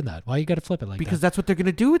 Why are you doing that? Why you got to flip it like that? Because that's what they're going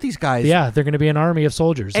to do with these guys. Yeah, they're going to be an army of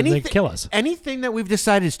soldiers and they kill us. Anything that we've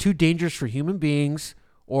decided is too dangerous for human beings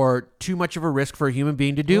or too much of a risk for a human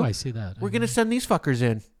being to do. Oh, I see that. We're going to send these fuckers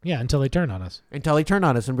in. Yeah, until they turn on us. And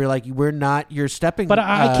be like, we're not your stepping But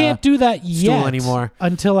I can't do that yet anymore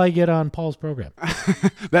until I get on Paul's program.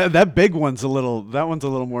 that big one's a little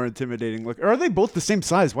more intimidating. Look, or are they both the same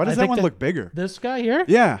size? Why does that one look bigger? This guy here?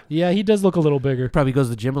 Yeah. Yeah, he does look a little bigger. Probably goes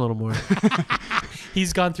to the gym a little more.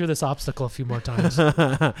 He's gone through this obstacle a few more times.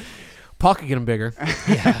 Paul could get him bigger.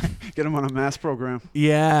 Yeah. Get him on a mass program.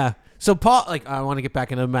 Yeah. So Paul, I want to get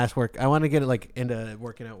back into mass work. I want to get into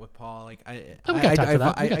working out with Paul. I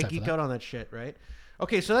geek out on that shit, right?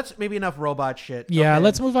 Okay, so that's maybe enough robot shit. Yeah, Okay.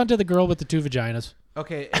 let's move on to the girl with the 2 vaginas.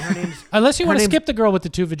 Okay, and her name's Unless you her want to name's- skip the girl with the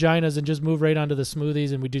 2 vaginas and just move right onto the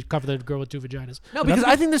smoothies and we do cover the girl with 2 vaginas. No, because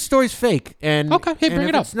I think this story's fake. And Okay, hey, and bring if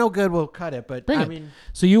it up. it's no good, we'll cut it. But Bring I it. mean,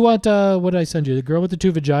 So you want what did I send you? The girl with the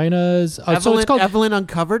 2 vaginas. So Evelyn, it's called Evelyn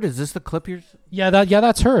Uncovered. Is this the clip you're?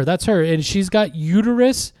 that's her. That's her, and she's got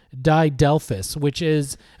uterus didelphys, which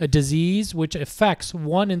is a disease which affects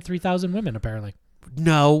 1 in 3,000 women apparently.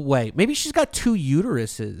 No way. Maybe she's got 2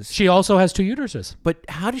 uteruses. She also has 2 uteruses. But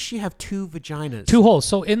how does she have 2 vaginas? 2 holes.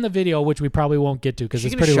 So in the video, which we probably won't get to because She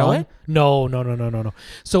it's gonna pretty show long. it? No.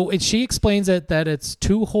 So she explains that it's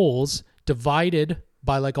 2 holes divided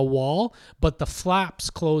by like a wall, but the flaps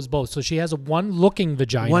close both. So she has a one looking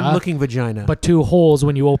vagina, but 2 holes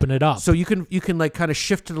when you open it up. So you can like kind of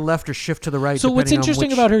shift to the left or shift to the right. So what's depending on interesting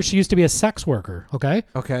which- about her? She used to be a sex worker. Okay.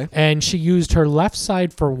 Okay. And she used her left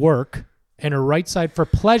side for work and her right side for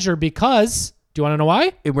pleasure because. Do you want to know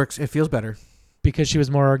why? It works. It feels better. Because she was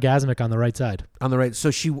more orgasmic on the right side. On the right. So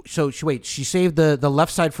she saved the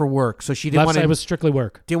left side for work. So she didn't Left want side to was strictly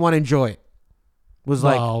work. didn't want to enjoy it. Was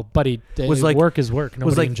Well, buddy, was like work is work. Nobody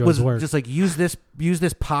was like enjoys was work. just like use this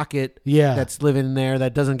pocket. Yeah. That's living in there.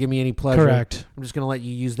 That doesn't give me any pleasure. Correct. I'm just gonna let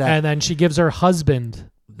you use that. And then she gives her husband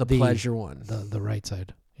the pleasure one. the right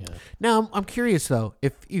side. Yeah. Now I'm curious though.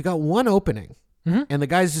 If you got one opening Mhm. and the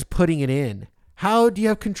guy's just putting it in, how do you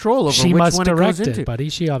have control over She which must one direct it goes it, into? buddy.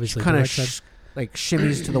 She obviously kind of directs it. like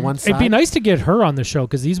shimmies to the one side. It'd be nice to get her on the show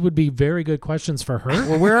because these would be very good questions for her.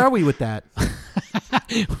 Well, where are we with that?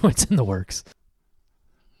 What's in the works?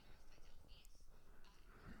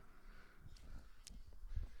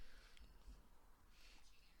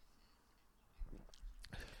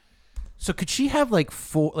 So could she have like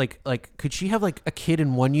could she have like a kid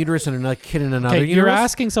in one uterus and another kid in another Okay, uterus? you're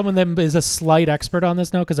asking someone that is a slight expert on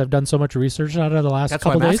this now because I've done so much research on it the last That's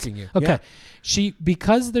why couple I'm days. asking you. Okay, Yeah.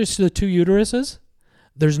 because there's the 2 uteruses,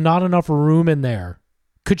 there's not enough room in there.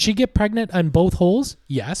 Could she get pregnant on both holes?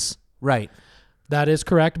 Yes, Right. that is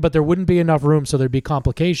correct, but there wouldn't be enough room, so there'd be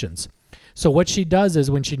complications. So what she does is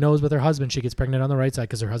when she knows with her husband, she gets pregnant on the right side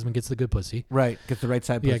because her husband gets the good pussy. Right. Gets the right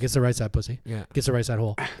side. Yeah, pussy. gets the right side pussy. Yeah. Gets the right side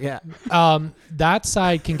hole. Yeah. That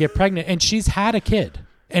side can get pregnant, and she's had a kid.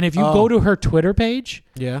 And if you Oh. go to her Twitter page,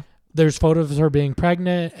 Yeah. there's photos of her being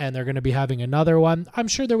pregnant, and they're going to be having another one. I'm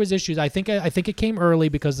sure there was issues. I think it came early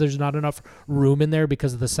because there's not enough room in there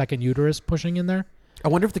because of the second uterus pushing in there. I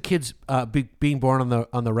wonder if the kid's being born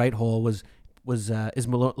on the right hole is a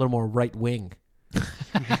little more right wing.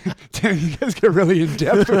 Damn, you guys get really in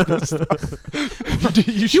depth with this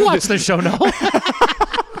stuff. You watch the show, no?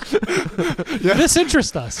 This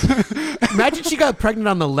interests us. Imagine she got pregnant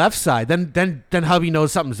on the left side. Then hubby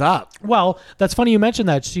knows something's up. Well, that's funny you mentioned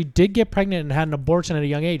that. She did get pregnant and had an abortion at a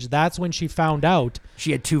young age. That's when she found out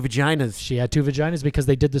She had 2 vaginas. she had 2 vaginas because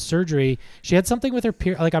they did the surgery. She had something with her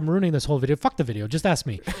period. Like, I'm ruining this whole video. Fuck the video. Just ask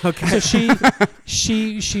me. Okay. So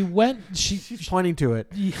she went. She's pointing to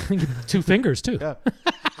it. 2 fingers too. Yeah.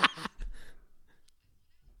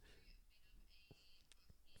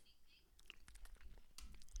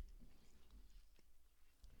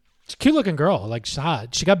 She's a cute looking girl. Like, she's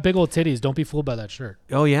hot. She got big old titties. Don't be fooled by that shirt.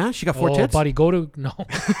 Oh yeah, she got 4 Oh, tits. buddy, go to no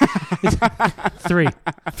 3.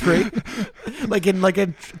 3. like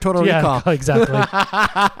in Total Recall. Yeah,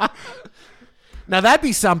 exactly. Now that'd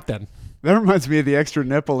be something. That reminds me of the extra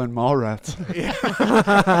nipple in Mallrats.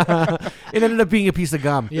 It ended up being a piece of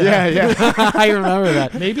gum. Yeah. I remember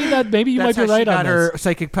that. Maybe you That's might be how right she got on her this.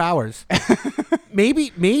 psychic powers.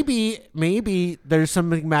 maybe there's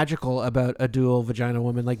something magical about a dual vagina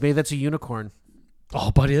woman. Like maybe that's a unicorn.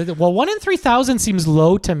 Oh, buddy. Well, 1 in 3,000 seems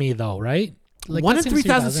low to me, though, right? Like, 1 that in seems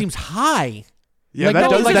 3,000 2,000. seems high. Yeah, Like, that, no,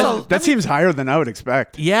 does, like, that, no, that seems higher than I would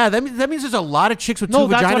expect. Yeah, that means there's a lot of chicks with 2 No,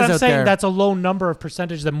 that's vaginas what I'm out saying. there. That's a low number of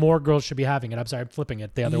percentage that more girls should be having it. I'm sorry, I'm flipping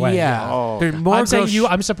it the other way. Yeah. Oh. There's more I'm saying girls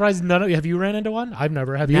I'm surprised none of you. Have you ran into one? I've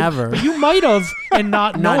never. Have you? Never. But you might have and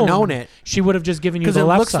not known it. She would have just given you because the it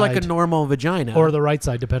left looks side like a normal vagina. or the right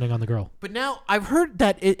side, depending on the girl. But now I've heard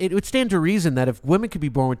that it would stand to reason that if women could be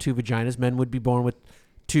born with 2 vaginas, men would be born with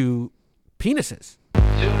 2 penises. Too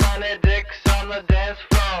many dicks on the dance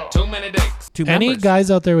floor. Too many dicks. 2 Any members.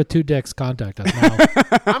 guys out there with 2 dicks, contact us now.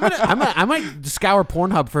 I might scour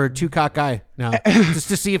Pornhub for a 2-cock guy now, just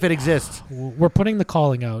to see if it exists. We're putting the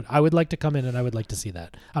calling out. I would like to come in and I would like to see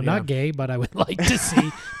that. I'm not gay, but I would like to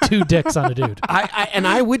see 2 dicks on a dude.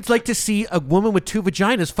 I would like to see a woman with 2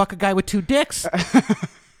 vaginas fuck a guy with 2 dicks.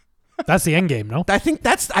 That's the end game, no? I think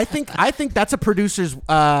that's a producer's.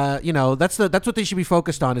 That's what they should be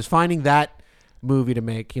focused on, is finding that movie to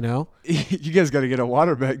make, you know? You guys got to get a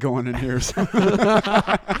waterbed going in here. So.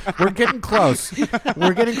 We're getting close.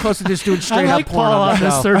 We're getting close to just doing straight I like up porn Paul on on the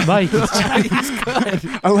this show. third mic. He's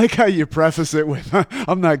good. I like how you preface it with,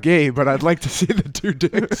 I'm not gay, but I'd like to see the two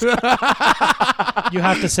dicks. You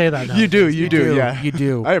have to say that now. You do, yeah. You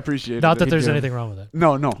do. I appreciate it. Not that there's You do. anything wrong with it.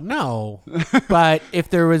 No. No, but if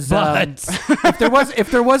there was, if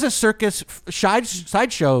there was a circus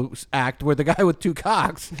sideshow act where the guy with two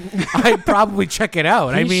cocks, I'd probably check it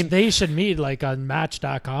out. I mean, they should meet like on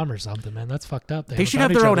Match.com or something, man. That's fucked up. they should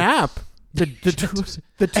have their own app. The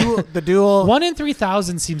duel. 1 in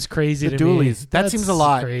 3,000 seems crazy The to me. dualies. That seems a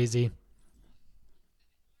lot. Crazy.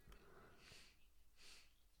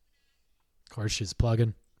 Of course, she's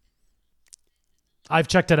plugging. I've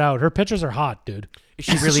checked it out. Her pictures are hot, dude. Is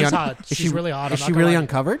she really She's un- hot. Is She's she really hot. Is I'm she not really gonna lie.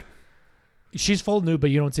 uncovered? She's full nude, but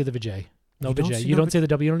you don't see the vajay. No You don't vajay. see You no don't see the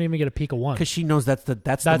W. You don't even get a peek of one. Because she knows that's the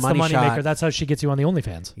That's money the money shot. maker. That's how she gets you on the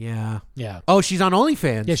OnlyFans. Yeah. Yeah. Oh, she's on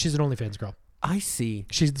OnlyFans. Yeah, she's an OnlyFans girl. I see.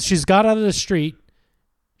 She's got out of the street.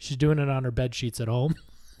 She's doing it on her bed sheets at home.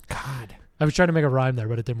 God. I was trying to make a rhyme there,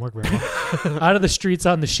 but it didn't work very well. Out of the streets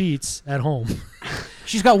on the sheets at home.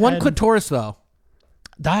 She's got one And- clitoris though.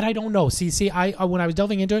 That I don't know. See, I when I was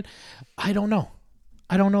delving into it, I don't know.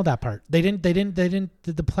 I don't know that part. They didn't.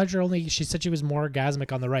 The pleasure only. She said she was more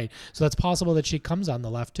orgasmic on the right, so that's possible that she comes on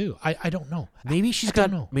the left too. I don't know. Maybe she's I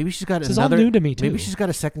got. don't know. Maybe she's got This is all another. new to me, too. Maybe she's got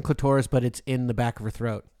a second clitoris, but it's in the back of her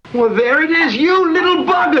throat. Well, there it is, you little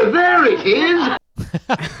bugger. There it is.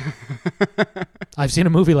 I've seen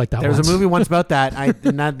a movie like that. There was once. a movie once about that.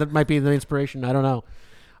 And that might be the inspiration. I don't know.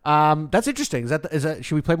 That's interesting. Is that?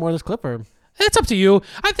 Should we play more of this clip or? It's up to you.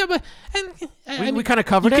 We kind of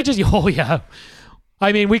covered you it. could just, oh yeah.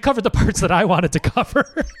 I mean, we covered the parts that I wanted to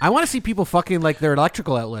cover. I want to see people fucking like their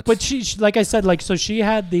electrical outlets. But she, like I said, like so she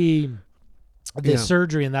had the Yeah.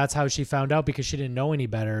 surgery, and that's how she found out, because she didn't know any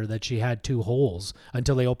better that she had 2 holes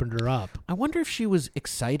until they opened her up. I wonder if she was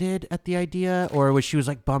excited at the idea or was she was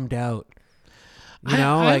like bummed out. You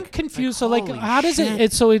know, I'm confused. So, like, how does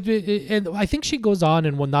it? So, and I think she goes on,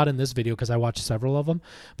 and well, not in this video because I watched several of them,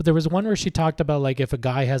 but there was one where she talked about like if a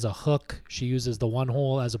guy has a hook, she uses the one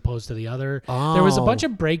hole as opposed to the other. There was a bunch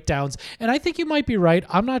of breakdowns, and I think you might be right.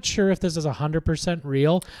 I'm not sure if this is 100%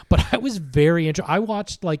 real, but I was very interested. I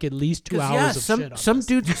watched like at least 2 hours of shit on some this.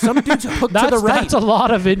 dudes hooked to the right. That's a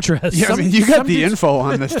lot of interest. Yeah, I mean, you got the info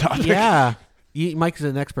on this topic. Yeah, Mike's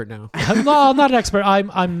an expert now. No, I'm not an expert.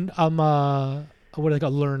 I'm what do they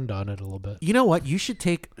call, learned on it a little bit. You know what? You should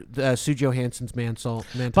take Sue Johansson's mantle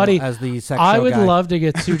Buddy, as the sex I show would guy. love to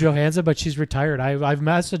get Sue Johansson, but she's retired. I've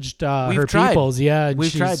messaged We've her tried. peoples. Yeah, and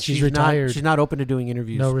We've she's, tried. She's retired. She's not open to doing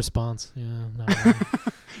interviews. No response. Yeah. No.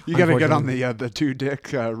 You got to get on the two dick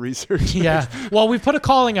research. Yeah. Well, we put a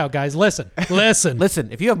calling out, guys. Listen.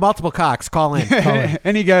 Listen. If you have multiple cocks, call in.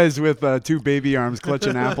 Any guys with 2 baby arms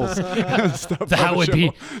clutching apples. That would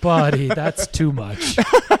be, buddy. That's too much.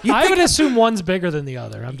 I would assume one's bigger than the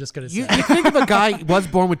other. I'm just gonna say. You think if a guy was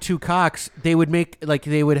born with 2 cocks, they would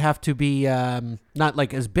have to be not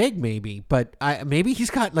like as big, maybe, but maybe he's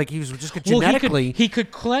got like he was just genetically. He could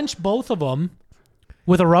clench both of them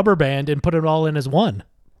with a rubber band and put it all in as one.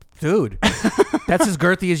 Dude, that's as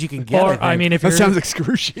girthy as you can get. Or I mean, if that you're, sounds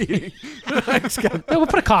excruciating. Yeah, we'll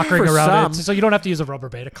put a cock ring For around some. it, so you don't have to use a rubber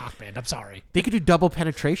band. A cock band. I'm sorry. They could do double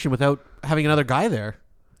penetration without having another guy there.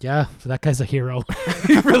 Yeah, that guy's a hero.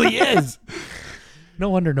 He really is. No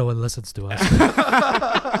wonder no one listens to us.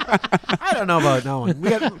 I don't know about no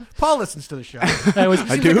one. Paul listens to the show. He's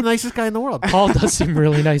like the nicest guy in the world. Paul does seem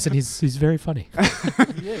really nice, and he's very funny.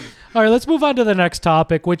 All right, let's move on to the next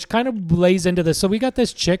topic, which kind of lays into this. So we got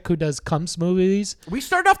this chick who does cum smoothies. We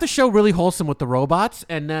started off the show really wholesome with the robots,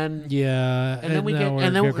 and then then we get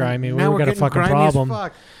we're grimy. Now We've got a getting fucking grimy as problem.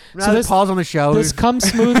 fuck. Now that Paul's on the show. This cum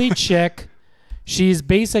smoothie chick, she's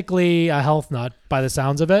basically a health nut by the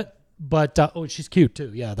sounds of it. But she's cute too.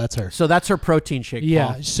 Yeah, that's her. So that's her protein shake.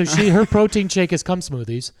 Yeah. Paul. So her protein shake is cum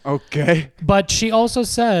smoothies. Okay. But she also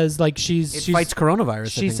says like It fights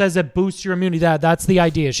coronavirus. She says it boosts your immunity. That's the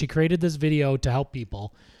idea. She created this video to help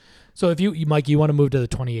people. So if you Mike, you want to move to the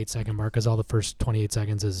 28-second mark, because all the first 28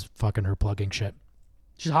 seconds is fucking her plugging shit.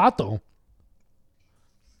 She's hot though.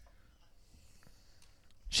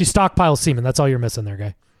 She stockpiles semen. That's all you're missing there,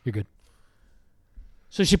 guy. You're good.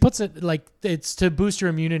 So she puts it like it's to boost your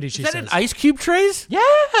immunity. She Is that says. an ice cube trays?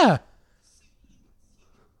 Yeah.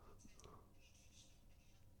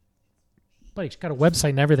 Buddy, she's got a website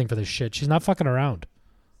and everything for this shit. She's not fucking around.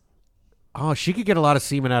 Oh, she could get a lot of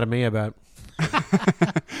semen out of me, I bet.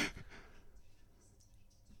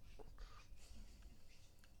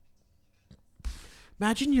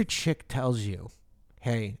 Imagine your chick tells you,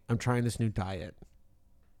 hey, I'm trying this new diet,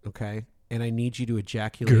 okay? And I need you to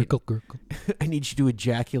ejaculate. Gurgle. I need you to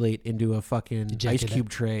ejaculate into a fucking ice cube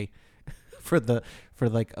tray for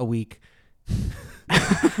like a week.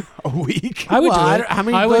 A week? I would do it. How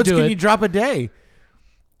many loads can you drop a day?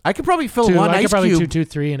 I could probably fill one ice cube. I could probably 2,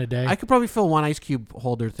 3 in a day. I could probably fill one ice cube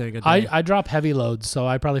holder thing a day. I drop heavy loads, so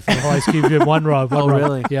I probably fill a whole ice cube in one row.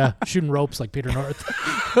 Really? Yeah, shooting ropes like Peter North.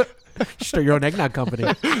 Start your own eggnog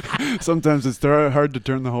company. Sometimes it's hard to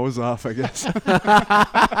turn the hose off, I guess.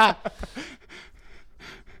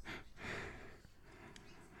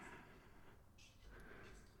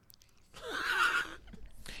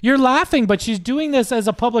 You're laughing, but she's doing this as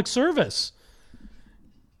a public service.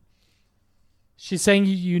 She's saying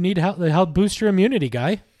you need help boost your immunity,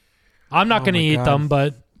 guy. I'm not going to eat them,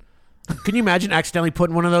 but... Can you imagine accidentally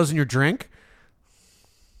putting one of those in your drink?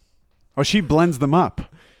 Oh, she blends them up.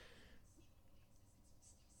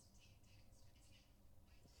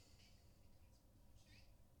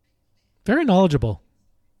 Very knowledgeable.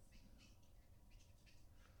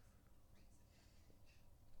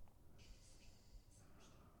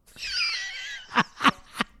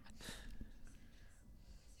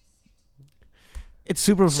 It's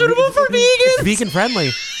suitable for vegans. It's vegan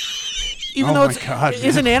friendly. Even though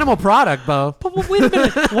it's an animal product, Bo. But wait a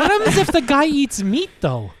minute. What happens if the guy eats meat,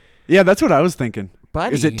 though? Yeah, that's what I was thinking.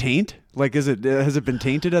 Buddy. Is it taint? Like, has it been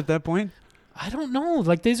tainted at that point? I don't know.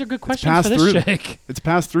 Like, these are good questions for this chick. It's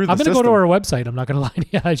passed through the I'm going to system. go to her website. I'm not going to lie to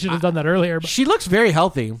you. I should have done that earlier. But. She looks very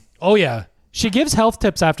healthy. Oh, yeah. She gives health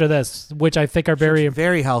tips after this, which I think are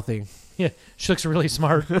very healthy. Yeah, she looks really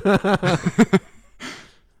smart.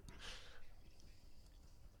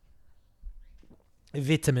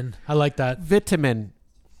 Vitamin. I like that. Vitamin.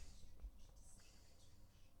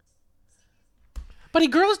 Buddy,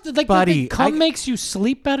 girls, like, cum makes you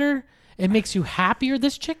sleep better. It makes you happier.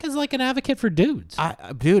 This chick is like an advocate for dudes.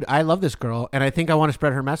 Dude, I love this girl, and I think I want to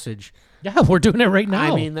spread her message. Yeah, we're doing it right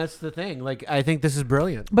now. I mean, that's the thing. Like, I think this is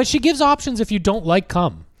brilliant. But she gives options if you don't like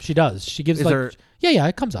cum. She does. She gives yeah,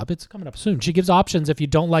 it comes up. It's coming up soon. She gives options if you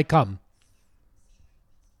don't like cum.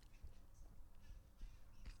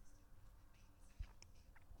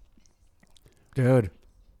 Dude.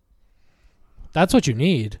 That's what you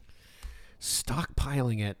need.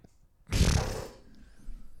 Stockpiling it.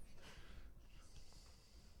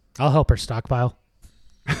 I'll help her stockpile.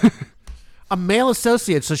 A male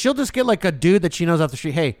associate, so she'll just get like a dude that she knows off the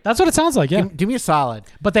street. Hey, that's what it sounds like. Yeah, do me a solid.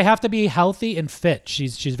 But they have to be healthy and fit.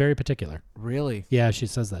 She's very particular. Really? Yeah, she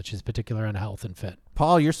says that she's particular on health and fit.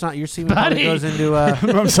 Paul, your semen probably goes into.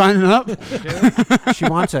 I'm signing up. Dude, she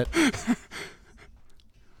wants it.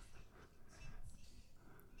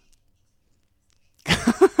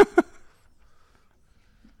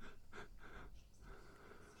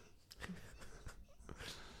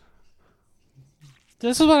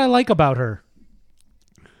 This is what I like about her.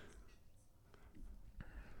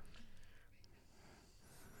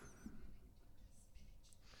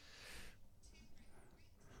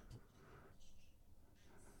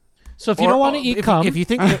 So if you don't want to eat cum, if you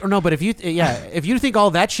think if you think all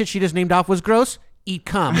that shit she just named off was gross, eat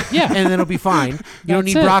cum. Yeah, and then it'll be fine. You don't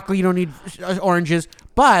need broccoli. You don't need oranges.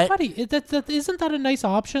 But buddy, isn't that a nice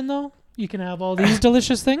option though? You can have all these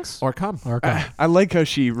delicious things. Or cum. I like how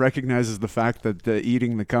she recognizes the fact that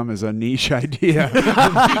eating the cum is a niche idea.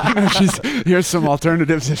 Here's some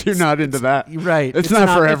alternatives if you're not into that. Right. It's not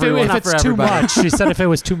for everyone. If it's too much. She said if it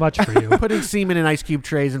was too much for you. Putting semen in ice cube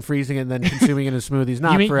trays and freezing it and then consuming it in smoothies.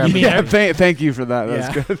 Not for everyone. Thank you for that.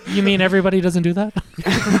 That's good. You mean everybody doesn't do that?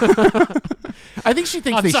 I think she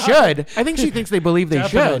thinks should. I think she thinks they believe they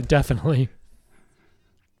should. Definitely.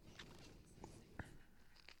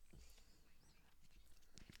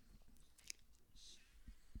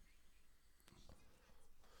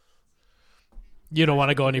 You don't want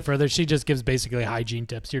to go any further. She just gives basically hygiene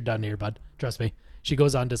tips. You're done here, bud. Trust me. She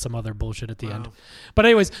goes on to some other bullshit at the end. But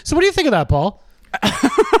anyways, so what do you think of that, Paul?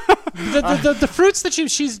 the fruits that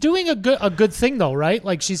she's doing a good thing though, right?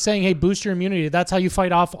 Like she's saying, hey, boost your immunity. That's how you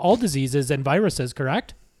fight off all diseases and viruses,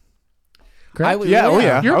 correct? Correct?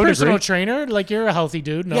 Yeah. You're a personal trainer. Like you're a healthy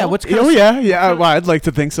dude. No? Yeah. Yeah. Well, I'd like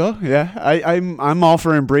to think so. Yeah. I'm all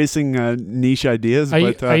for embracing niche ideas. Are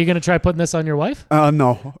you going to try putting this on your wife? No.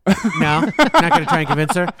 No? Not going to try and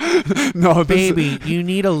convince her? No. Baby, you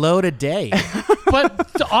need a load a day.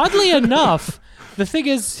 But oddly enough, the thing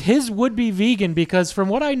is, his would be vegan because from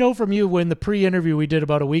what I know from you in the pre-interview we did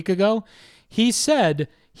about a week ago, he said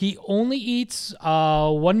he only eats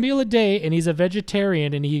one meal a day and he's a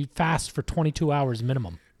vegetarian and he fasts for 22 hours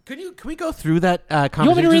minimum. Can we go through that conversation? You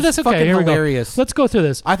want me to read It's this? Okay, fucking here we hilarious. go. Let's go through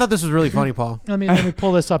this. I thought this was really funny, Paul. Let me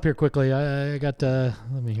pull this up here quickly. I got.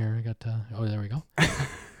 Let me hear. I got. Oh, there we go.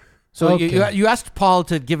 So Okay. you asked Paul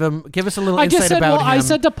to give us a little I insight just said. about him. I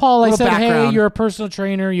said to Paul. I Little said, "Hey, background. you're a personal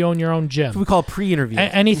trainer. You own your own gym." That's what we call pre-interview.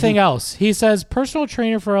 Anything else? He says, personal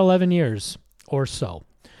trainer for 11 years or so.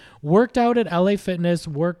 Worked out at LA Fitness,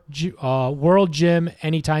 World Gym,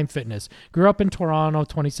 Anytime Fitness. Grew up in Toronto,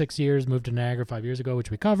 26 years. Moved to Niagara 5 years ago,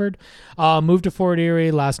 which we covered. Moved to Fort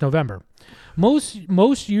Erie last November.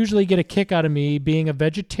 Most usually get a kick out of me being a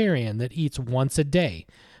vegetarian that eats once a day.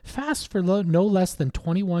 Fast for no less than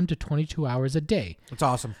 21 to 22 hours a day. That's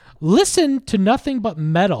awesome. Listen to nothing but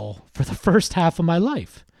metal for the first half of my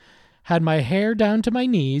life. Had my hair down to my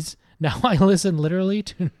knees. Now I listen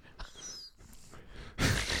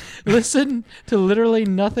to literally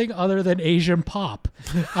nothing other than Asian pop.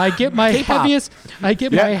 I get my heaviest my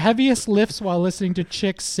heaviest lifts while listening to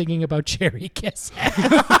chicks singing about Cherry Kiss.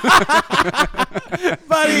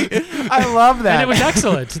 Buddy, I love that. And it was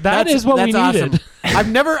excellent. That's what we needed. Awesome. I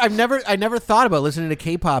never thought about listening to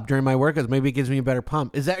K-pop during my workouts. Maybe it gives me a better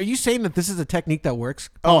pump. Are you saying that this is a technique that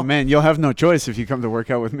works? Oh man, you'll have no choice if you come to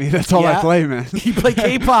work out with me. That's all I play, man. You play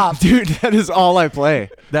K-pop. Dude, that is all I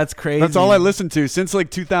play. That's crazy. That's all I listen to. Since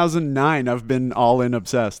like 2009, I've been all in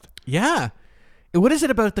obsessed. Yeah. What is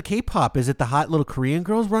it about the K-pop? Is it the hot little Korean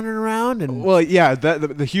girls running around? And well, yeah,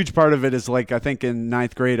 the huge part of it is like I think in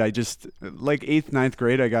 9th grade, I just like 8th, 9th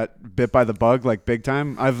grade, I got bit by the bug like big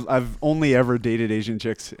time. I've only ever dated Asian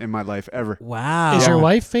chicks in my life ever. Wow. Is your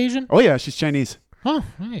wife Asian? Oh yeah, she's Chinese. Oh,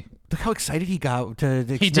 hey. Look how excited he got to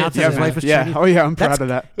did. announce that his wife was Chinese. Oh yeah, I'm proud of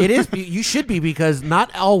that. It is. You should be, because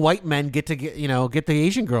not all white men get the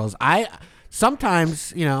Asian girls.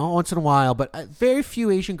 Sometimes, once in a while, but very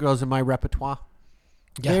few Asian girls in my repertoire.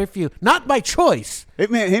 Yeah. Very few. Not by choice.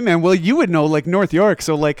 Hey man. Well, you would know, like North York.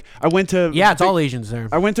 So like I went to it's all Asians there.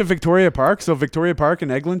 I went to Victoria Park. So Victoria Park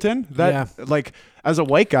in Eglinton. Like as a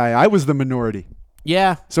white guy, I was the minority.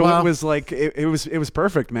 Yeah. So it was like it was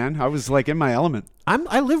perfect, man. I was like in my element.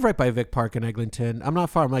 I live right by Vic Park in Eglinton. I'm not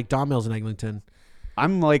far. I'm like Don Mills in Eglinton.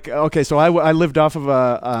 I'm like okay. So I lived off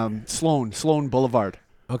of Sloan Boulevard.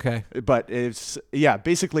 Okay. But it's,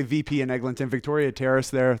 basically VP in Eglinton, Victoria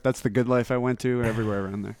Terrace there. That's the good life I went to, and everywhere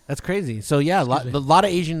around there. That's crazy. So, yeah, a lot of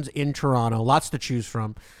Asians in Toronto, lots to choose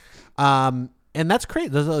from. And that's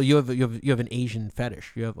great. You have an Asian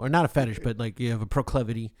fetish. Or not a fetish, but like you have a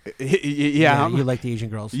proclivity. Yeah. You like the Asian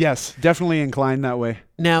girls. Yes, definitely inclined that way.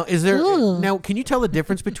 Now, can you tell the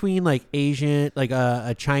difference between like Asian, like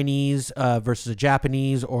a Chinese versus a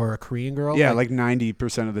Japanese or a Korean girl? Yeah, like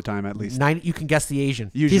 90% of the time at least. You can guess the Asian.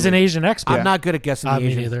 Usually. He's an Asian expert. I'm not good at guessing the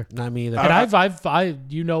Asian. Me neither. Not me either. And I've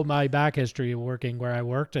my back history of working where I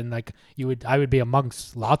worked, and like I would be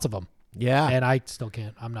amongst lots of them. Yeah. And I still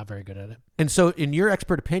can't. I'm not very good at it. And so, in your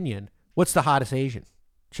expert opinion, what's the hottest Asian?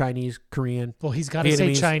 Chinese, Korean? Well, he's got to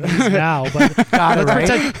say Chinese now, but let's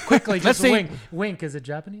pretend quickly. Just wink. Is it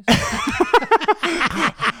Japanese?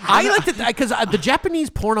 I like to, because the Japanese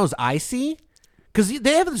pornos I see, because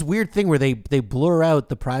they have this weird thing where they blur out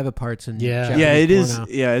the private parts in Japanese it is.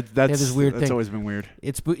 porno. Yeah, this weird that's thing. always been weird.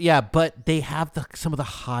 But they have some of the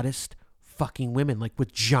hottest fucking women, like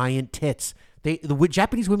with giant tits. The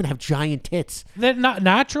Japanese women have giant tits. They're not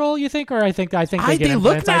natural, you think, or I think they get they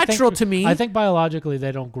look implants. natural to me. I think biologically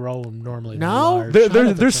they don't grow normally. No,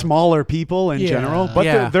 they're smaller people in general,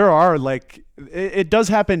 but there are like it does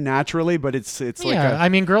happen naturally, but it's like I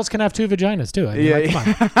mean, girls can have two vaginas too. I mean,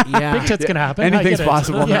 come on. Big tits can happen. Anything's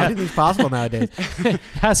possible. Yeah, anything's possible nowadays.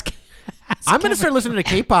 I'm going to start listening to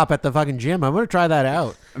K-pop at the fucking gym. I'm going to try that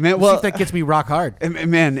out. Man, see if that gets me rock hard.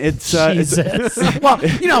 Man, it's well,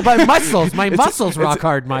 my muscles rock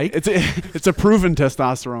hard, Mike. It's a proven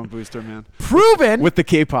testosterone booster, man. Proven with the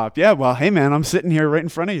K-pop. Yeah. Well, hey, man, I'm sitting here right in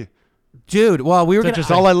front of you, dude. Well, that's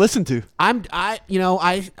all I listen to. I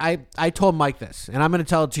told Mike this, and I'm going to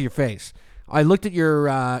tell it to your face. I looked at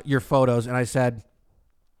your photos, and I said,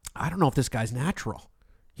 I don't know if this guy's natural.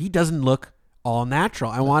 He doesn't look all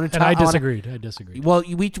natural. I disagreed. Well,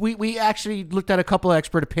 we actually looked at a couple of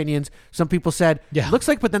expert opinions. Some people said looks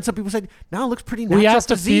like, but then some people said no, it looks pretty natural. We asked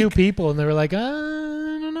physique. a few people, and they were like, I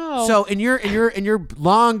don't know. So in your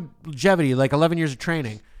longevity, like 11 years of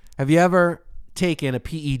training, have you ever taken a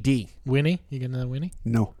PED? Winnie, you getting that Winnie?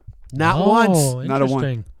 No, not once. Not a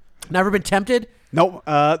one. Never been tempted? No.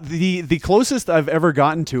 The closest I've ever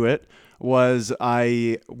gotten to it was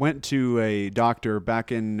I went to a doctor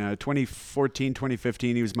back in 2014,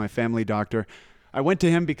 2015. He was my family doctor. I went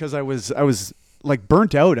to him because I was like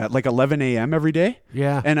burnt out at like 11 a.m. every day.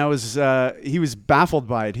 Yeah. And he was baffled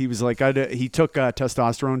by it. He was like, he took a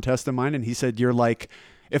testosterone test of mine, and he said, you're like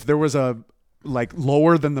if there was a like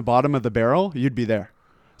lower than the bottom of the barrel, you'd be there.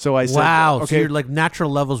 So I said, wow. okay, So your like natural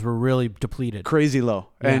levels were really depleted. crazy low.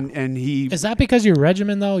 Yeah. And he Is that because your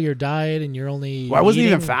regimen though, your diet, and you're only? Well, I wasn't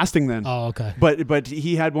even eating- fasting then. Oh, okay. But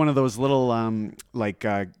he had one of those little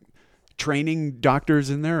training doctors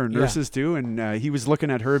in there or nurses too, and he was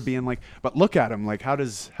looking at her being like, but look at him, like how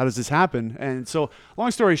does this happen? And so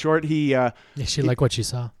long story short, Yeah, she liked what she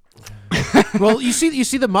saw. Well, you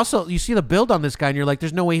see the muscle, you see the build on this guy, and you're like,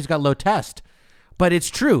 there's no way he's got low test. But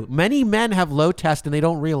it's true. Many men have low test and they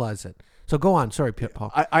don't realize it. So go on. Sorry,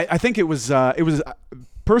 Paul. I think it was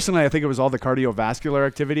personally, I think it was all the cardiovascular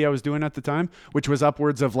activity I was doing at the time, which was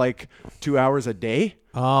upwards of like 2 hours a day.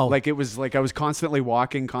 Oh, Like it was like I was constantly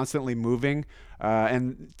walking, constantly moving,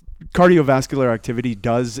 and cardiovascular activity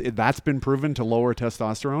that's been proven to lower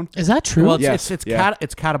testosterone. Is that true? well, Yes, it's yeah.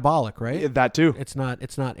 it's catabolic, right? That too. It's not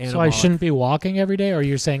anabolic. so I shouldn't be walking every day, or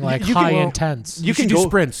you're saying like You can- high well, intense? You can do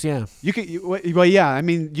sprints, yeah. You can, well, yeah. I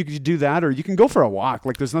mean, you could do that, or you can go for a walk.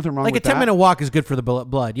 Like, there's nothing wrong Like a with that. 10-minute walk is good for the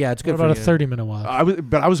blood. Yeah, it's good What about for a you. 30-minute walk?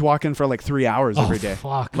 I was walking for like 3 hours every day.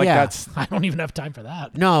 Fuck. Like Yeah. that's I don't even have time for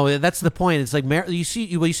that. No, that's the point. It's like you see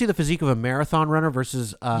the physique of a marathon runner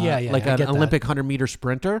versus Yeah, like I an get that. Olympic 100-meter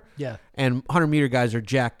sprinter. Yeah. And 100-meter guys are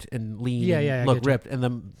jacked and lean Yeah, and yeah, I look get you. ripped, and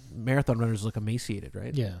the marathon runners look emaciated,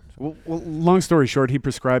 right? Yeah. well, long story short, he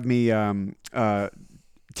prescribed me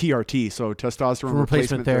TRT, so testosterone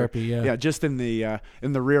Replacement therapy, yeah. yeah, just in the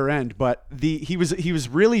rear end. But he was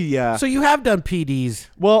really So you have done PDs.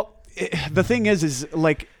 well. The thing is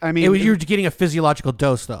like I mean, You're getting a physiological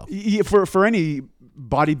dose, though. for any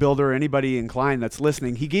bodybuilder, anybody inclined that's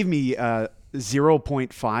listening, he gave me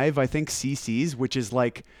 0.5, I think, cc's, which is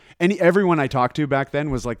like everyone I talked to back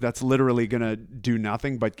then was like, that's literally gonna do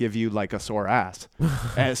nothing but give you like a sore ass.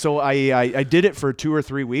 So I did it for 2 or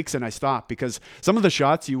 3 weeks and I stopped because some of the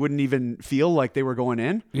shots you wouldn't even feel like they were going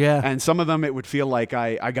in. Yeah. And some of them it would feel like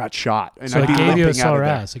I got shot. And So I'd it be gave you a limping out of sore there.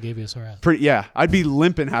 ass. It gave you a sore ass. Yeah, I'd be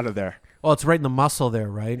limping out of there. Well, it's right in the muscle there,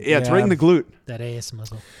 right? Yeah, it's right in the glute. That ass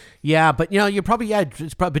muscle. Yeah, but you're probably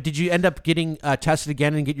but did you end up getting tested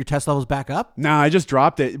again and get your test levels back up? No, I just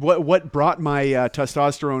dropped it. What brought my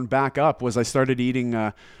testosterone back up was I started eating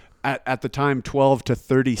at the time 12 to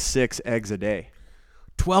 36 eggs a day.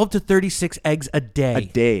 12 to 36 eggs a day. A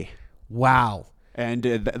day. Wow. And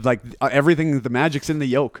everything, the magic's in the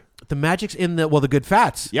yolk. The magic's in the good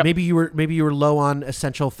fats. Yep. Maybe you were low on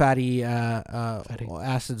essential fatty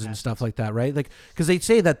acids and stuff like that, right? Like because they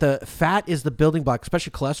say that the fat is the building block,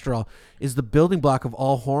 especially cholesterol, is the building block of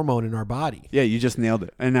all hormone in our body. Yeah, you just nailed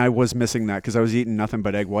it. And I was missing that because I was eating nothing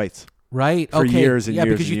but egg whites. Right. For okay. years and yeah,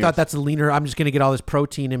 years because and you thought years. that's a leaner. I'm just going to get all this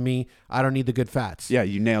protein in me. I don't need the good fats. Yeah,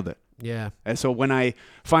 you nailed it. Yeah. And so when I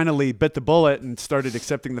finally bit the bullet and started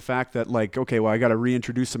accepting the fact that like, okay, well, I got to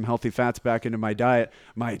reintroduce some healthy fats back into my diet,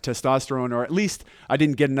 my testosterone, or at least I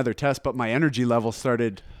didn't get another test, but my energy level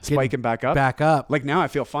started spiking back up. Back up. Like now I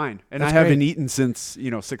feel fine. And That's I haven't great. eaten since,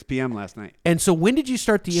 6 p.m. last night. And so when did you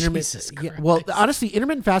start the intermittent? Jesus Yeah, Christ. well, honestly,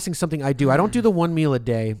 intermittent fasting is something I do. I don't do the one meal a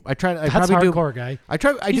day. I try. I That's probably hardcore, do. guy. I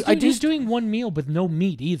try. I do. He's doing one meal with no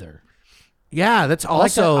meat either. Yeah, that's I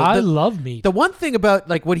like that. also. I love meat. The one thing about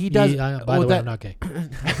like what he does. By the way, I'm not gay.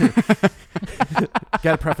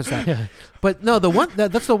 Got to preface that. But no,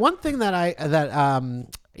 that's the one thing that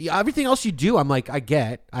everything else you do, I'm like,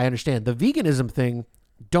 I understand. The veganism thing,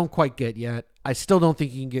 don't quite get yet. I still don't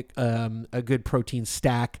think you can get a good protein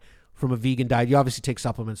stack from a vegan diet. You obviously take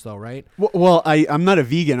supplements though, right? Well, I'm not a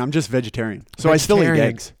vegan. I'm just vegetarian. So I still eat Vegetarian.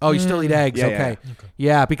 eggs. Oh, you still eat eggs? Yeah, okay. yeah.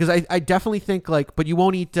 Yeah, because I definitely think but you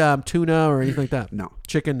won't eat tuna or anything like that. No.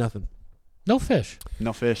 Chicken, nothing. No fish.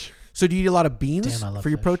 No fish. So do you eat a lot of beans Damn, I love for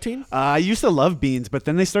your fish. protein? I used to love beans, but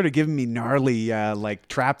then they started giving me gnarly,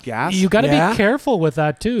 trapped gas. You got to Yeah? be careful with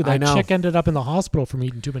that too. I That know. chick ended up in the hospital from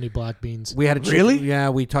eating too many black beans. We had a chick, Really? Yeah,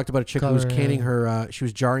 we talked about a chick who was Color, canning her. She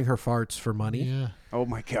was jarring her farts for money. Yeah. Oh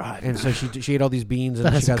my God. And so she ate all these beans, and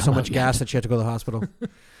That she got hasn't so come much up gas yet. that she had to go to the hospital.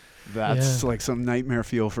 That's Yeah. like some nightmare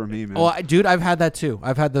fuel for me, man. Oh, dude, I've had that too.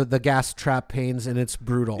 I've had the gas trap pains, and it's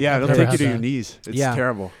brutal. yeah, it'll Never take you had to your that. knees. It's Yeah.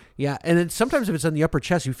 terrible. Yeah, and then sometimes if it's in the upper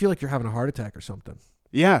chest, you feel like you're having a heart attack or something.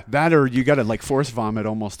 Yeah, that or you got to like force vomit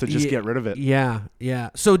almost to just Yeah, get rid of it. Yeah, yeah.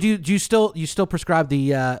 So do you still prescribe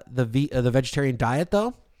the vegetarian diet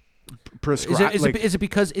though? Prescribe. Is it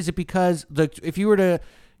because if you were to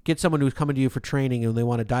get someone who's coming to you for training and they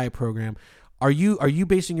want a diet program, are you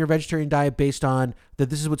basing your vegetarian diet based on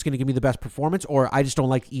that this is what's going to give me the best performance, or I just don't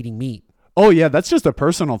like eating meat? Oh yeah, that's just a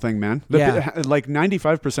personal thing, man. Yeah. Like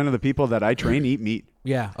 95% of the people that I train eat meat.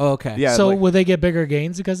 Yeah. Oh, okay. Yeah. So like, will they get bigger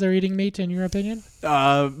gains because they're eating meat? In your opinion?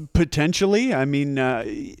 potentially. I mean,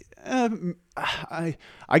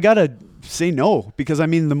 I gotta say no, because I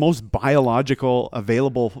mean the most biological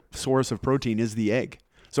available source of protein is the egg.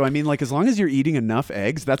 So I mean, like, as long as you're eating enough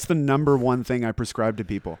eggs, that's the number one thing I prescribe to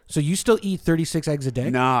people. So you still eat 36 eggs a day?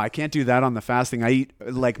 No, I can't do that on the fasting. I eat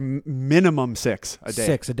like minimum 6 a day.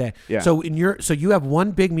 6 a day. Yeah. So you have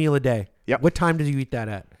one big meal a day. Yep. What time do you eat that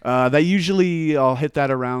at? That usually I'll hit that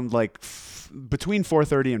around like between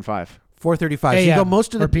 4:30 and 5. 4:35. So you go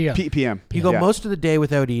most of the PM. You go most of the day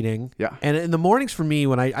without eating. Yeah. And in the mornings for me,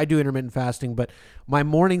 when I do intermittent fasting, but my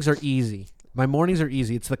mornings are easy.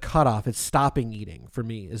 It's the cutoff. It's stopping eating for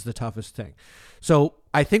me is the toughest thing. So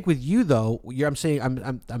I think with you though,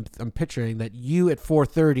 I'm picturing that you at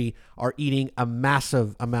 4:30 are eating a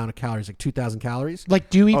massive amount of calories, like 2,000 calories. Like,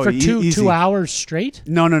 do you eat for two hours straight?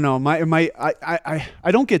 No.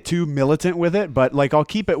 I don't get too militant with it, but like I'll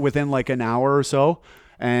keep it within like an hour or so.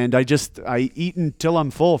 And I eat until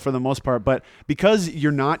I'm full for the most part. But because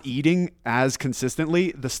you're not eating as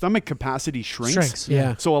consistently, the stomach capacity shrinks.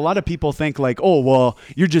 Yeah. So a lot of people think like, oh, well,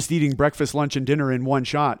 you're just eating breakfast, lunch, and dinner in one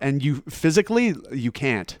shot. And you physically, you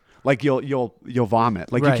can't. Like you'll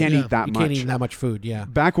vomit. Like you can't eat that much. You can't eat that much food, yeah.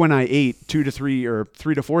 Back when I ate 2 to 3 or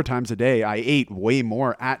 3 to 4 times a day, I ate way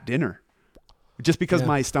more at dinner. Just because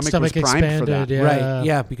my stomach was primed for that. Yeah. Right.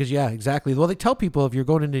 Yeah, because exactly. Well, they tell people if you're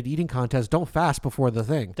going into an eating contest, don't fast before the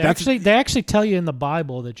thing. They actually tell you in the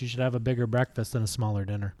Bible that you should have a bigger breakfast than a smaller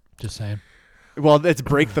dinner. Just saying. Well, it's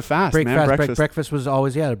break the fast, man. Breakfast was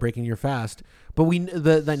always breaking your fast. But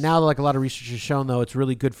now like a lot of research has shown though, it's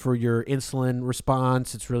really good for your insulin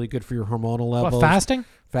response. It's really good for your hormonal levels. What, fasting?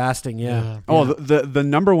 Fasting, yeah. Oh, the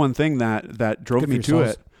number one thing that drove me to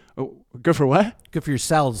it. Oh, good for what? Good for your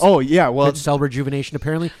cells. Oh, yeah. Well, good cell rejuvenation,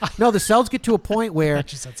 apparently. No, the cells get to a point where I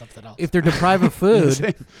just said something else. If they're deprived of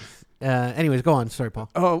food. Anyways, go on. Sorry, Paul.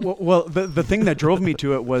 Oh, well, the thing that drove me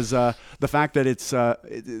to it was the fact that it's, I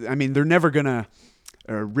mean, they're never going to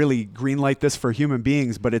really greenlight this for human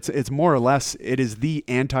beings, but it's more or less, it is the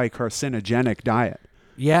anti-carcinogenic diet.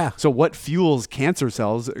 Yeah. So what fuels cancer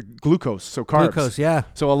cells? Glucose, so carbs. Glucose, yeah.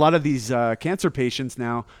 So a lot of these cancer patients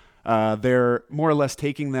now, they're more or less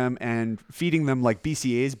taking them and feeding them like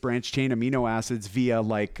BCAAs, branched chain amino acids, via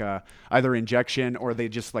like either injection or they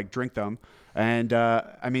just like drink them. And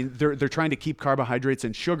I mean, they're trying to keep carbohydrates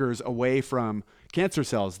and sugars away from cancer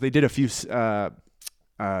cells. They did a few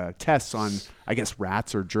tests on, I guess,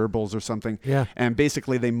 rats or gerbils or something. Yeah. And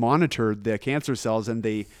basically they monitored the cancer cells, and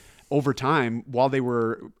they, over time, while they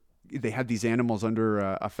had these animals under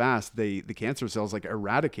a fast, the cancer cells like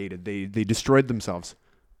eradicated. They destroyed themselves.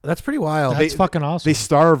 That's pretty wild. That's fucking awesome. They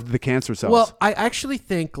starved the cancer cells. Well, I actually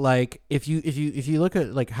think like if you look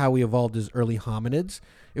at like how we evolved as early hominids,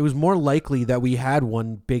 it was more likely that we had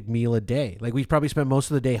one big meal a day. Like we probably spent most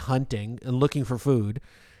of the day hunting and looking for food,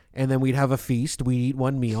 and then we'd have a feast. We'd eat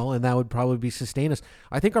one meal, and that would probably sustain us.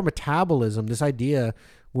 I think our metabolism, this idea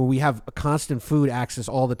where we have a constant food access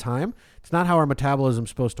all the time, it's not how our metabolism is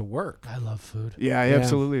supposed to work. I love food. Yeah, I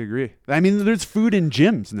absolutely agree. I mean, there's food in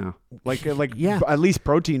gyms now, like at least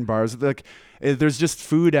protein bars. Like there's just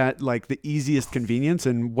food at like the easiest convenience,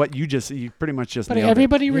 and what you pretty much just. But nailed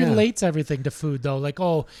everybody it. relates everything to food, though. Like,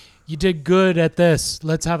 oh, you did good at this.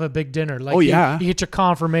 Let's have a big dinner. Like, you get your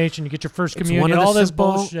confirmation, you get your first communion, all this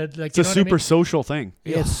bullshit. Like, it's a super social thing.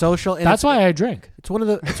 Yeah, it's social. And that's why I drink. It's one of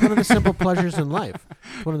the simple pleasures in life.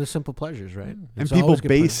 It's one of the simple pleasures, right? And people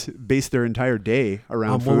base their entire day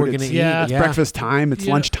around food. What we're gonna eat. It's breakfast time. It's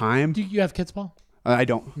lunch time. Do you have kids, Paul? I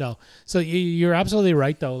don't. No. So you're absolutely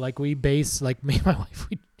right, though. Like we base, like me and my wife,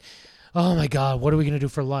 oh my God, what are we going to do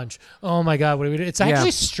for lunch? Oh my God, what are we doing? It's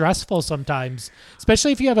actually stressful sometimes,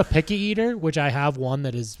 especially if you have a picky eater, which I have one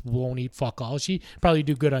that won't eat fuck all. She probably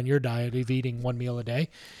do good on your diet of eating one meal a day.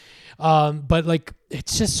 But like,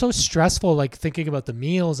 it's just so stressful, like thinking about the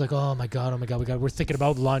meals, like, oh my God, we're thinking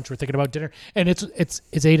about lunch, we're thinking about dinner, and it's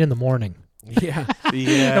 8 a.m. Yeah.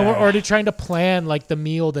 And we're already trying to plan like the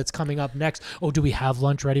meal that's coming up next. Oh, do we have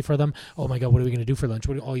lunch ready for them? Oh my God, what are we going to do for lunch?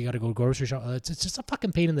 You got to go grocery shop. It's just a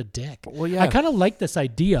fucking pain in the dick. Well, yeah. I kind of like this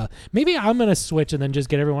idea. Maybe I'm going to switch and then just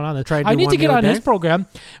get everyone on it. I need to get on his program.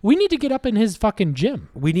 We need to get up in his fucking gym.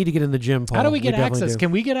 We need to get in the gym, Paul. How do we get access? Can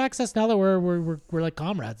we get access now that we're like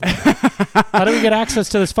comrades? How do we get access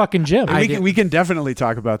to this fucking gym? We can definitely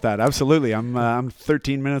talk about that. Absolutely. I'm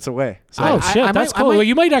 13 minutes away. So. That's cool. Well,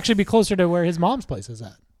 you might actually be closer to where his mom's place is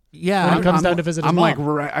at. Yeah, when he comes down to visit his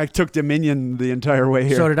mom. I took Dominion the entire way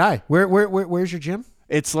here. So did I. Where's your gym?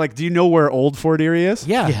 It's like, do you know where Old Fort Erie is?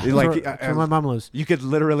 Yeah, Like that's where my mom lives. You could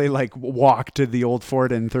literally like walk to the Old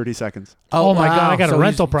Fort in 30 seconds. Oh my God, I got a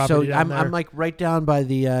rental So property down there. I'm like right down by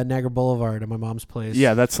the Niagara Boulevard at my mom's place.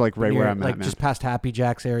 Yeah, that's like right Near, where I'm like at, man. just past Happy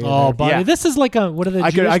Jack's area. Oh, there. buddy, Yeah. this is like a, what do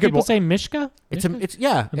the Jewish people say, Mishka? It's a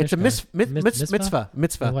mitzvah.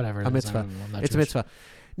 Whatever it A is, mitzvah. I'm not It's a Jewish. mitzvah.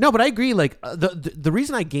 No, but I agree. Like the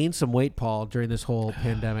reason I gained some weight, Paul, during this whole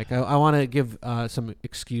pandemic, I want to give some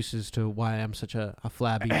excuses to why I'm such a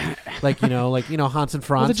flabby, like Hans and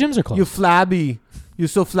Franz. Well, the gyms are closed. You flabby, you're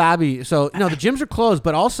so flabby. So no, the gyms are closed,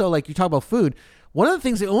 but also like you talk about food. One of the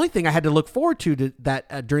things, the only thing I had to look forward to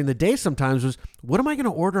that during the day sometimes was, what am I going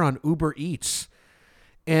to order on Uber Eats?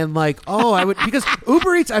 And like, I would, because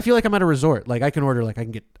Uber Eats, I feel like I'm at a resort. Like I can order, like I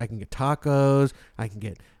can get tacos, I can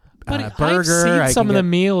get But burger. I've seen some of the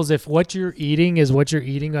meals. If what you're eating is what you're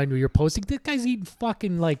eating on your posting, this guy's eating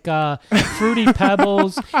fucking like Fruity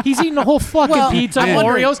Pebbles. He's eating a whole fucking pizza,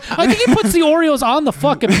 Oreos. I think he puts the Oreos on the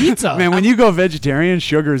fucking pizza. Man, when you go vegetarian,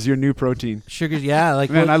 sugar's your new protein. Sugars, yeah.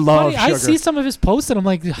 Like, man, I love sugar. I see some of his posts and I'm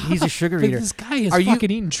like, he's a sugar eater. This guy is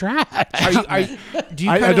fucking eating trash.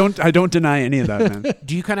 I don't deny any of that, man.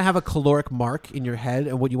 Do you kind of have a caloric mark in your head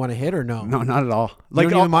and what you want to hit, or no? No, not at all. Like,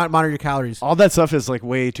 you don't even monitor your calories. All that stuff is like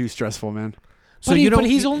way too stressful, man. So but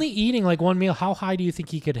he's only eating like one meal. How high do you think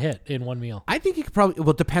he could hit in one meal? I think he could probably.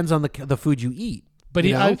 Well, it depends on the food you eat. But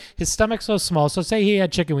his stomach's so small. So say he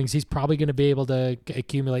had chicken wings, he's probably going to be able to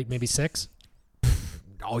accumulate maybe 6.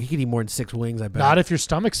 Oh, he could eat more than 6 wings, I bet. Not if your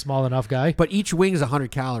stomach's small enough, guy. But each wing is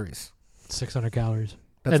 100 calories. 600 calories.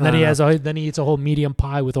 That's and then he eats a whole medium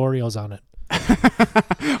pie with Oreos on it.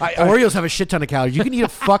 Oreos have a shit ton of calories. You can eat a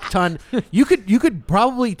fuck ton. You could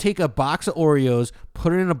probably take a box of Oreos,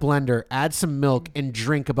 put it in a blender, add some milk, and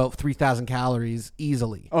drink about 3,000 calories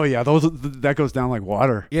easily. Oh yeah, that goes down like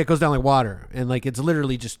water. Yeah, it goes down like water, and like it's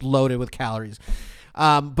literally just loaded with calories.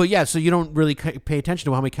 But yeah, so you don't really pay attention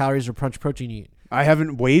to how many calories or protein you eat. I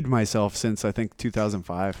haven't weighed myself since I think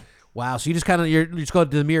 2005. Wow, so you just you just go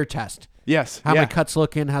to the mirror test. Yes. How my cuts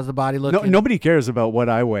looking? How's the body looking? Nobody cares about what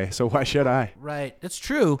I weigh, so why should I? Right. That's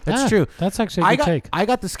true. That's true. That's actually a good take. I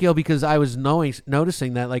got the scale because I was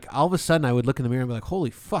noticing that like all of a sudden I would look in the mirror and be like,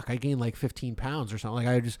 holy fuck, I gained like 15 pounds or something.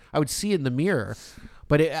 Like I would see it in the mirror.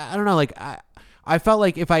 But I don't know, like I felt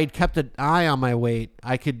like if I had kept an eye on my weight,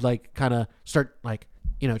 I could like kind of start like,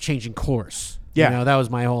 changing course. Yeah. That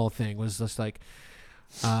was my whole thing, was just like,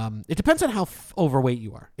 it depends on how overweight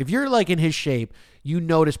you are. If you're like in his shape, you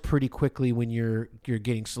notice pretty quickly when you're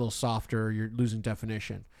getting a little softer or you're losing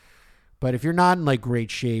definition. But if you're not in like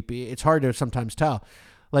great shape, it's hard to sometimes tell.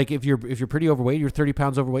 Like if you're pretty overweight, you're 30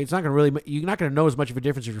 pounds overweight. It's not you're not gonna know as much of a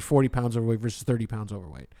difference if you're 40 pounds overweight versus 30 pounds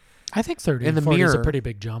overweight. I think 30 in the 40 mirror is a pretty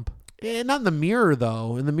big jump. Not in the mirror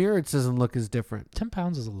though. In the mirror, it doesn't look as different. 10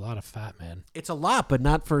 pounds is a lot of fat, man. It's a lot, but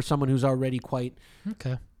not for someone who's already quite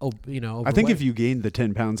okay. Overweight. I think if you gained the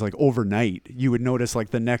 10 pounds like overnight, you would notice like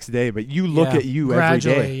the next day. But you look at you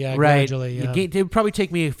gradually, every day. Yeah, right. Gradually, yeah. It would probably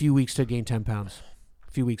take me a few weeks to gain 10 pounds.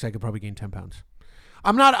 A few weeks, I could probably gain 10 pounds.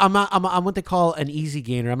 I'm what they call an easy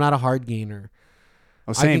gainer. I'm not a hard gainer.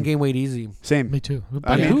 Oh, same. I can gain weight easy. Same. Me too.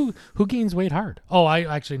 But who gains weight hard? Oh, I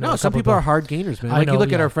actually know. No, some people are hard gainers, man. Like you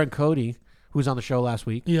look at our friend Cody, who was on the show last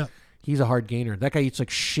week. Yeah. He's a hard gainer. That guy eats like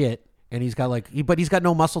shit. And he's got but he's got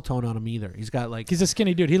no muscle tone on him either. He's got like... He's a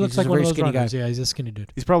skinny dude. He looks like one of those runners. Yeah, he's a skinny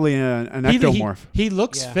dude. He's probably an ectomorph. He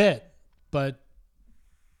looks fit, but...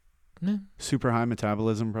 Super high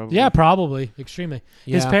metabolism, probably. Yeah, probably. Extremely.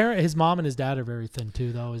 Yeah. His mom and his dad are very thin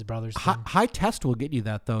too, though. His brother's thin. High test will get you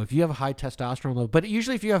that, though. If you have a high testosterone level. But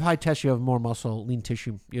usually if you have high test, you have more muscle, lean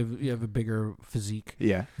tissue. You have a bigger physique.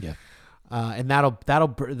 Yeah. Yeah. And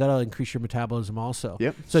that'll increase your metabolism also.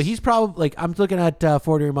 Yep. So he's probably like, I'm looking at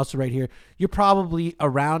Fort Erie Muscle right here. You're probably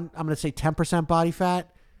around, I'm going to say 10% body fat.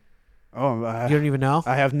 Oh, you don't even know?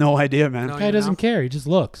 I have no idea, man. The guy doesn't care. He just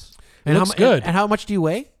looks. And looks good. And how much do you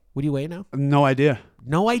weigh? What do you weigh now? No idea.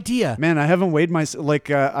 No idea. Man, I haven't weighed myself. Like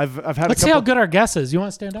I've had. Let's see how good our guess is. You want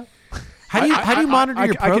to stand up? How do you monitor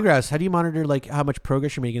your progress? How do you monitor like how much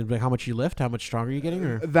progress you're making? Like how much you lift, how much stronger you're getting,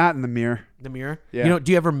 or that in the mirror? The mirror. Yeah.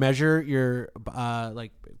 Do you ever measure your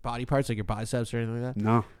like body parts, like your biceps or anything like that?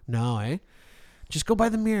 No. No, eh? Just go by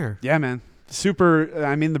the mirror. Yeah, man. Super.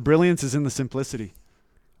 I mean, the brilliance is in the simplicity.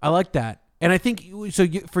 I like that, and I think so.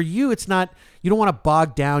 For you, it's not. You don't want to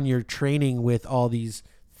bog down your training with all these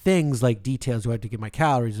things like details. Do I have to get my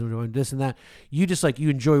calories and this and that? You just you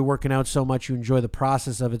enjoy working out so much. You enjoy the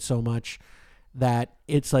process of it so much. that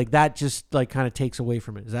it's like that just like kind of takes away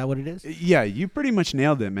from it. Is that what it is? Yeah, you pretty much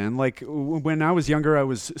nailed it, man. Like when I was younger, I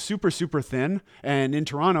was super, super thin. And in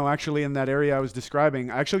Toronto, actually in that area I was describing,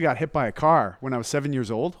 I actually got hit by a car when I was 7 years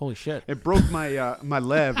old. Holy shit. It broke my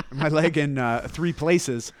leg in 3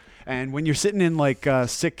 places. And when you're sitting in like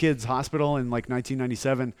sick kids hospital in like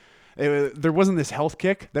 1997, there wasn't this health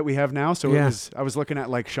kick that we have now. So I was looking at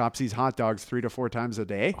like Shopsy's hot dogs 3 to 4 times a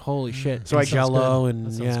day. Holy shit. So I Jell-O and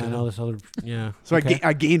and all this other, So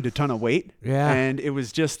I gained a ton of weight. Yeah. And it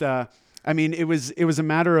was just, it was a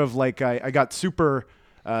matter of like, I got super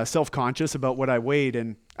self-conscious about what I weighed,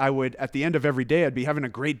 and I would, at the end of every day, I'd be having a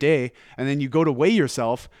great day, and then you go to weigh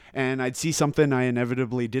yourself, and I'd see something I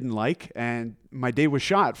inevitably didn't like, and my day was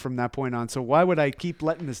shot from that point on. So why would I keep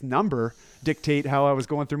letting this number dictate how I was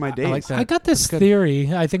going through my days? I like that. I got this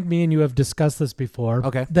theory. I think me and you have discussed this before.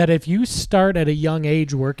 Okay. That if you start at a young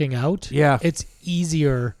age working out, it's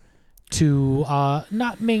easier to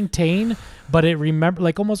not maintain, but it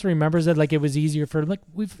almost remembers it, like it was easier for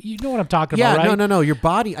you know what I'm talking about, right? No. Your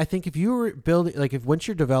body, I think if you were building, like once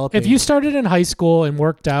you're developing, if you started in high school and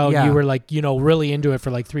worked out, you were like, really into it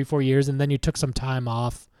for like 3-4 years, and then you took some time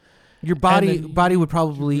off. Your body would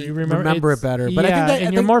probably remember it better. But I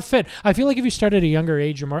think you're more fit. I feel like if you start at a younger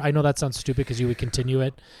age, you're more. I know that sounds stupid because you would continue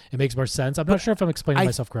it. It makes more sense. I'm not sure if I'm explaining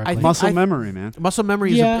myself correctly. Muscle memory, man. Muscle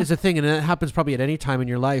memory is a thing, and it happens probably at any time in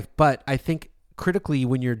your life. But I think critically,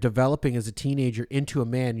 when you're developing as a teenager into a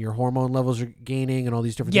man, your hormone levels are gaining and all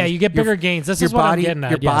these different things. You get bigger gains. This is what I'm getting at.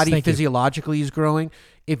 Your body physiologically is growing.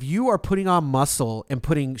 If you are putting on muscle and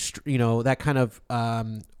putting, that kind of,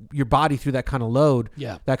 your body through that kind of load,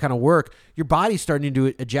 that kind of work, your body's starting to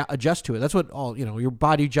adjust to it. That's what your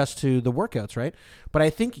body adjusts to the workouts, right? But I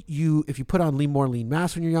think if you put on more lean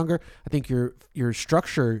mass when you're younger, I think your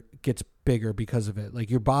structure gets bigger because of it. Like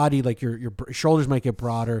your body, like your shoulders might get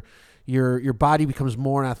broader. Your body becomes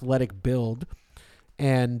more an athletic build,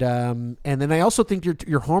 and then I also think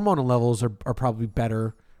your hormonal levels are probably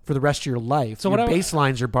better for the rest of your life. So your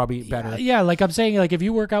baselines are probably better. Yeah, like I'm saying, like if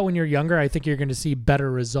you work out when you're younger, I think you're going to see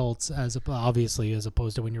better results as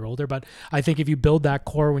opposed to when you're older. But I think if you build that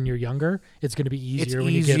core when you're younger, it's going to be easier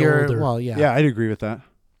when you get older. Well, yeah, I'd agree with that.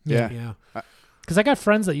 Yeah. Because I got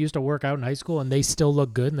friends that used to work out in high school and they still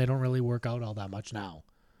look good and they don't really work out all that much now.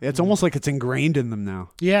 It's almost like it's ingrained in them now.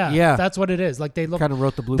 Yeah, that's what it is. Like they kind of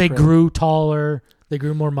wrote the blueprint. They grew taller. They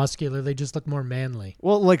grew more muscular. They just look more manly.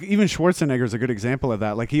 Well, like even Schwarzenegger is a good example of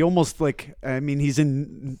that. Like he almost he's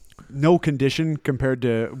in no condition compared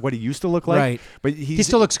to what he used to look like. Right. But he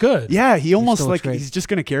still looks good. Yeah, he almost he's just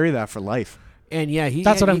going to carry that for life. And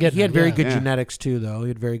that's what I'm getting. He had very good genetics too, though. He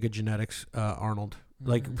had very good genetics, Arnold.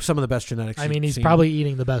 Like some of the best genetics. I mean, he's probably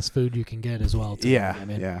eating the best food you can get as well. Too. Yeah, I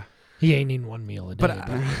mean, he ain't eating one meal a day.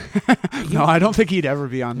 But no, I don't think he'd ever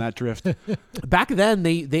be on that drift. Back then,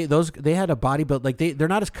 they had a body build, like they're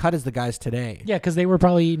not as cut as the guys today. Yeah, because they were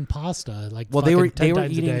probably eating pasta. They were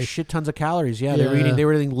eating shit tons of calories. Yeah, they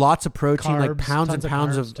were eating lots of protein, like pounds and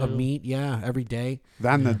pounds of meat. Yeah, every day.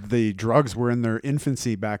 Then the drugs were in their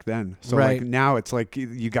infancy back then. So like now it's like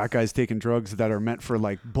you got guys taking drugs that are meant for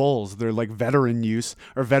like bulls. They're like veteran use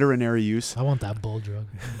or veterinary use. I want that bull drug.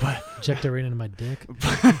 Inject it right into my dick.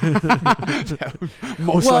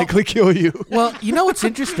 Most likely kill you. Well, you know what's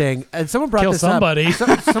interesting, and someone brought kill this somebody.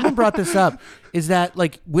 up. Someone brought this up, is that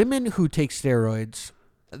like women who take steroids,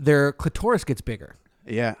 their clitoris gets bigger.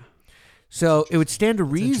 Yeah. So it would stand to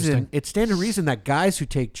reason. It stand to reason that guys who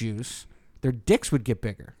take juice, their dicks would get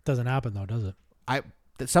bigger. Doesn't happen though, does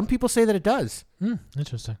it? Some people say that it does.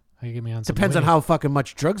 Interesting. You get me on. Depends on how fucking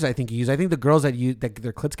much drugs I think you use. I think the girls that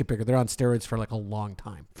their clits get bigger, they're on steroids for like a long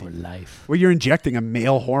time. For life. Well, you're injecting a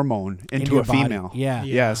male hormone into a female. Body. Yeah.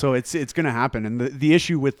 Yeah. So it's going to happen. And the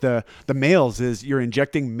issue with the males is you're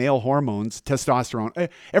injecting male hormones, testosterone.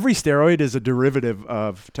 Every steroid is a derivative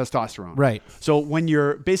of testosterone. Right. So when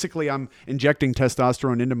I'm injecting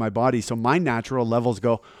testosterone into my body, so my natural levels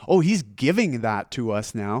go, oh, he's giving that to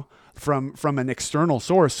us now from an external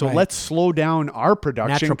source. So let's slow down our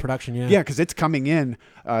production. Natural production, yeah. Yeah, because it's coming in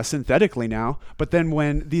synthetically now. But then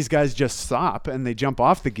when these guys just stop and they jump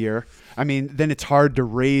off the gear, I mean, then it's hard to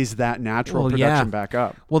raise that natural production back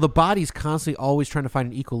up. Well, the body's constantly always trying to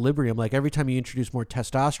find an equilibrium. Like every time you introduce more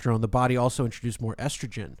testosterone, the body also introduces more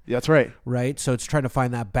estrogen. That's right. Right? So it's trying to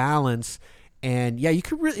find that balance. And yeah, you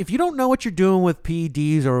could really, if you don't know what you're doing with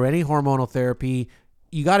PEDs or any hormonal therapy,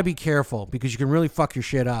 you got to be careful because you can really fuck your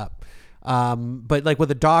shit up. But like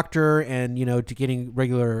with a doctor and, to getting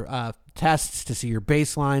regular tests to see your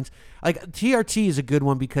baselines, like TRT is a good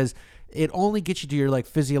one because it only gets you to your like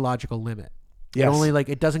physiological limit. Yes. It only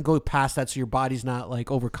it doesn't go past that. So your body's not like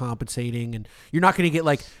overcompensating and you're not going to get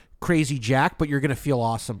like crazy jacked, but you're going to feel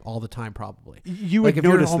awesome all the time probably. You Like, would if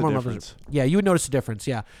you're in notice the hormone levels- difference. Yeah, you would notice the difference.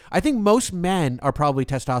 Yeah, I think most men are probably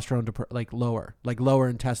testosterone lower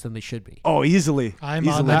in test than they should be. Oh, easily. I'm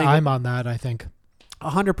easily. on that. I'm on that. I think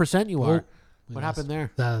 100% you are. we What lost. happened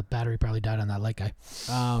there? The battery probably died on that light guy.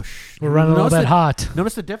 Oh, We're running a little bit hot.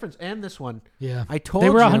 Notice the difference, and this one. Yeah, I told they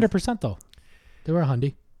were you. 100% though. They were a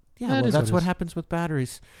hundy. Yeah, That well, is that's it what is. happens with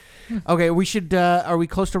batteries. Okay, we should. Are we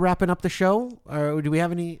close to wrapping up the show, or do we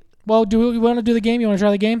have any? Well, do we want to do the game? You want to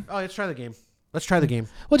try the game? Oh, let's try the game. Let's try the game.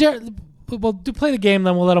 Well, Jared, we'll play the game,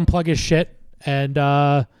 then we'll let him plug his shit. And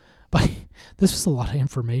but this was a lot of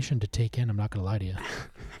information to take in. I'm not gonna lie to you.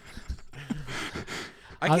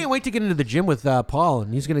 I can't wait to get into the gym with Paul,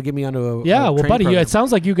 and he's going to get me onto a Yeah, a well, training buddy, program. it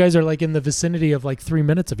sounds like you guys are like in the vicinity of like 3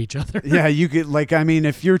 minutes of each other. Yeah, you could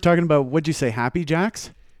if you're talking about, what'd you say, Happy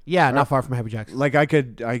Jacks? Yeah, not far from Happy Jacks. Like I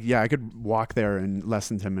could walk there in less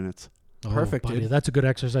than 10 minutes. Perfect, buddy, dude. that's a good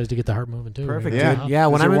exercise to get the heart moving too. Perfect, Yeah. dude. Yeah,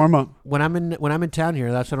 when It's I'm a warm-up. when I'm in town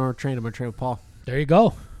here, that's when I'm going to train with Paul. There you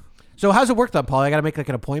go. So how's it work then, Paul? I got to make like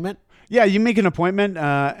an appointment. Yeah, you make an appointment,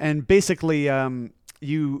 and basically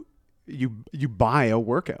you buy a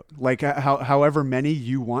workout, like however many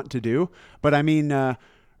you want to do. But I mean,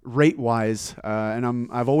 rate wise, and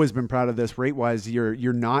I've always been proud of this. Rate wise,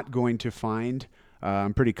 you're not going to find.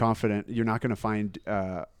 I'm pretty confident you're not going to find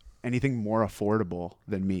anything more affordable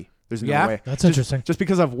than me. There's no way. That's interesting. Just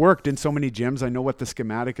because I've worked in so many gyms, I know what the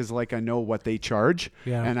schematic is like. I know what they charge,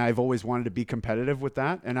 Yeah. and I've always wanted to be competitive with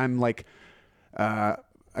that. And I'm like,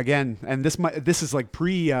 again, and this is like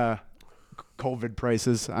pre-COVID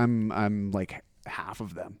prices. I'm like half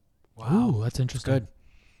of them. Wow, that's interesting. Good.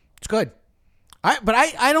 It's good.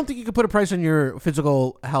 I don't think you could put a price on your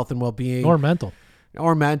physical health and well-being Or mental.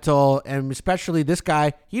 and especially this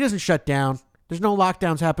guy. He doesn't shut down. There's no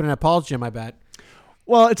lockdowns happening at Paul's gym, I bet.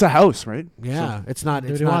 Well, it's a house, right? Yeah, it's not. Do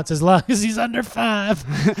It's what he not. wants as long as he's under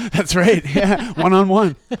 5. That's right. Yeah,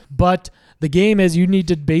 1-on-1. But the game is you need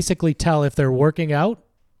to basically tell if they're working out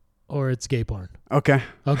or it's gay porn. Okay.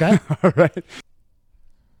 Okay? All right.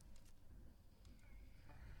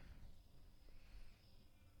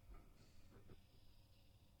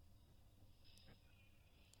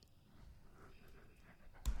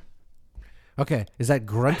 Okay, is that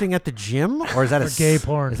grunting at the gym or is that Or gay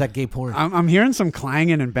porn. Is that gay porn? I'm hearing some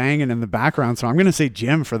clanging and banging in the background, so I'm going to say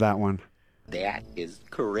Jim for that one. That is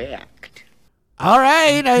correct. All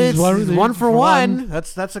right, it's one- one for for one. one.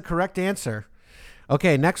 That's a correct answer.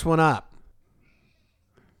 Okay, next one up.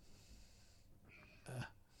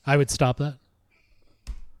 I would stop that.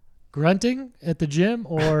 Grunting at the gym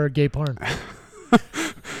or gay porn?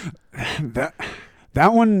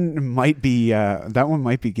 That one might be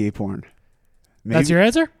gay porn. Maybe. That's your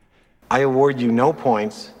answer? I award you no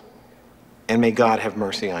points, and may God have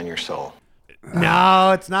mercy on your soul.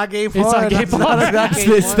 No, it's not gay porn. It's not gay That's porn. not gay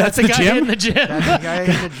porn. That's the the guy gym? in the gym. That's the guy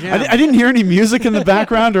in the gym. I didn't hear any music in the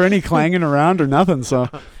background or any clanging around or nothing. So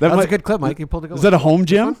That was might- a good clip, Mike. You pulled a good Is that a home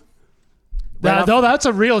gym? No, that's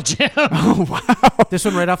a real gym. This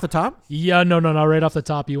one right off the top? Yeah, no. Right off the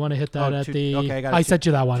top. You want to hit that at two- the... okay, I got it. I sent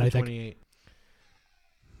you that one, I think. 228.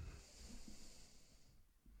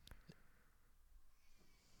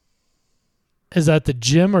 Is that the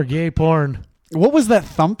gym or gay porn? What was that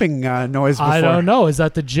thumping noise before? I don't know. Is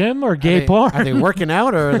that the gym or gay Are they- porn? Are they working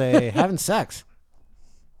out or are they having sex?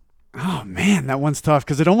 Oh man, that one's tough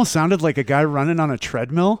because it almost sounded like a guy running on a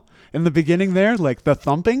treadmill in the beginning there, like the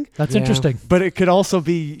thumping. That's Yeah. interesting. But it could also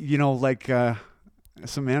be, like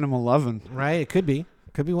some animal loving. Right? It could be.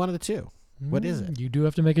 Could be one of the two. What is it? You do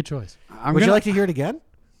have to make a choice. Would you like to hear it again?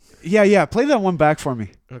 Yeah. Play that one back for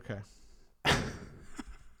me. Okay.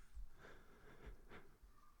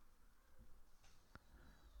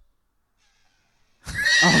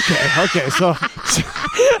 Okay. So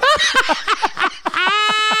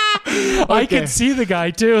I can see the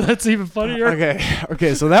guy too. That's even funnier.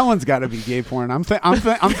 okay. So that one's got to be gay porn. I'm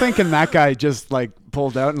thinking that guy just like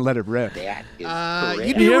pulled out and let it rip. That is correct.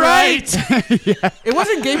 You'd be You're right. right. It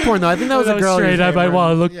wasn't gay porn though. I think that was a girl. straight up. I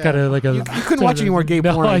want to look Yeah. kind of like a. You couldn't watch any more gay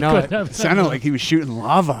porn, I know it. couldn't have. Sounded like he was shooting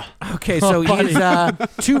lava. Okay, so he's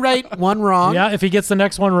 2 right, 1 wrong. Yeah, if he gets the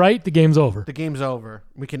next one right, the game's over. The game's over.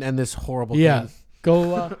 We can end this horrible Yeah. game.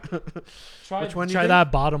 Go. Try, Which one do you try think?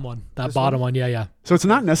 that bottom one. That This bottom one. Yeah. So it's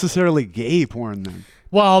not necessarily gay porn then.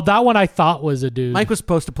 Well, that one I thought was a dude. Mike was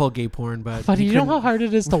supposed to pull gay porn, but But you know how hard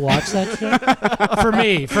it is to watch that shit?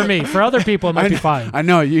 For me. For other people, it might be fine. I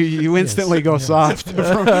know you instantly go soft. Is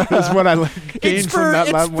what I gained from that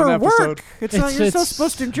it's one for episode. work. It's not, you're so it's-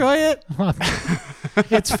 supposed to enjoy it.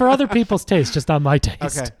 It's for other people's taste, just not my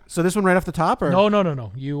taste. Okay, so this one right off the top, or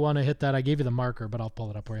No. You want to hit that? I gave you the marker, but I'll pull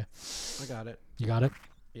it up for you. I got it. You got it?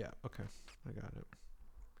 Yeah. Okay. I got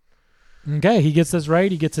it. Okay, he gets this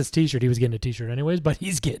right. He gets his T-shirt. He was getting a T-shirt anyways, but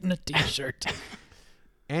he's getting a T-shirt.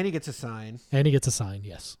 And he gets a sign. And he gets a sign.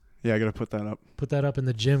 Yes. Yeah, I gotta put that up. Put that up in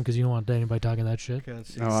the gym because you don't want anybody talking that shit. Okay,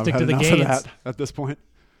 let's see. No, I've Stick had to the enough gains. of that at this point.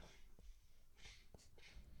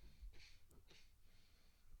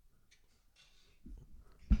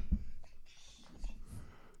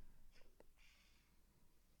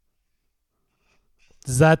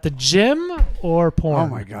 Is that the gym or porn? Oh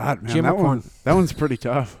my god, man, Gym or porn? that one's pretty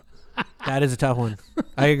tough. That is a tough one.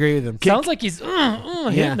 I agree with him. Sounds like he's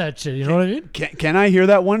hitting that shit. You know what I mean? Can I hear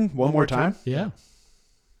that one more time? Yeah.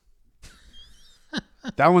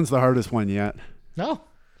 That one's the hardest one yet. No.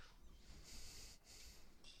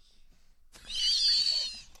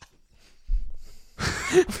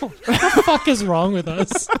 What the fuck is wrong with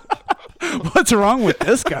us? What's wrong with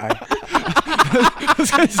this guy?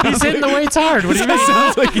 He's hitting the weights hard. What do you mean?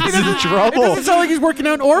 Sounds like he's in It trouble. doesn't sound like he's working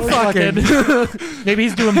out or fucking. Maybe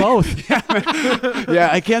he's doing both. Yeah,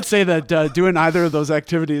 I can't say that doing either of those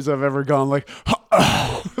activities I've ever gone like,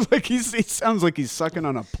 like he sounds like he's sucking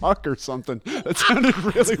on a puck or something. That sounded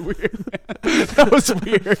really weird. Man. That was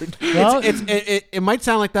weird. Well, It might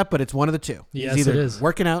sound like that, but it's one of the two. Yes, He's either it is.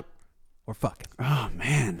 working out or fucking. Oh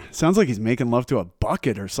man, sounds like he's making love to a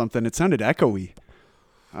bucket or something. It sounded echoey.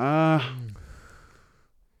 Oh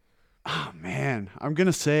man, I'm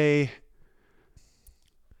gonna say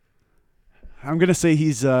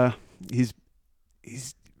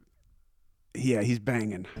he's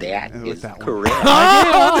banging. That With is that one. correct.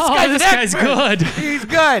 Oh, this guy's good. He's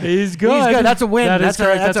good. He's good. That's a win. That is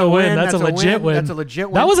correct. That's a win. That's a legit win. That's a legit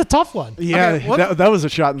win. That was a tough one. Yeah, Okay, what- that was a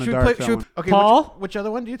shot in the Should we dark. play- that one. okay, Paul? which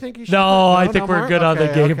other one do you think you should No, play? I think we're more? good on the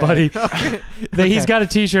Okay, game, buddy. He's got a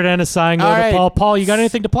T-shirt and a sign going All to right. Paul. Paul, you got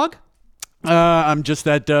anything to plug? I'm just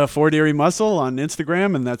at Fort Erie Muscle on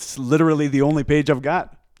Instagram, and that's literally the only page I've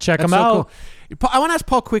got. Check That's him so out. cool. Paul, I want to ask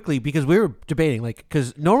Paul quickly because we were debating, like,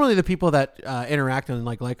 because normally the people that interact and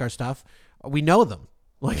like our stuff, we know them.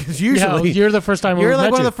 Like, it's usually Yeah, you're the first time you're we've like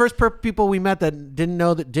met one you. of the first people we met that didn't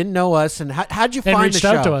know us. And how'd you And find the reached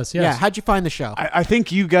show? out to us, yes. Yeah, how'd you find the show? I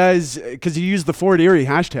think you guys, because you use the Fort Erie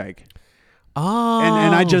hashtag, Oh,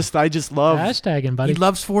 and I just love. Hashtagging, buddy. he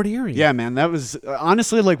loves Fort Erie. Yeah, man, that was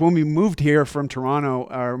honestly like when we moved here from Toronto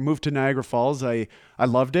or moved to Niagara Falls. I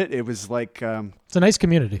loved it. It was like, It's a nice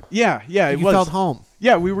community. yeah, it you was. felt home.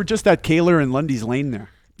 Yeah, we were just at Kaler and Lundy's Lane there.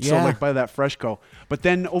 So Yeah. like by that Freshco. But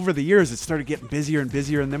then over the years, it started getting busier and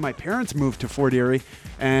busier. And then my parents moved to Fort Erie,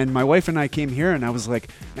 and my wife and I came here, and I was like,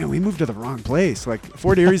 man, we moved to the wrong place. Like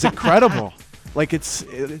Fort Erie's incredible. Like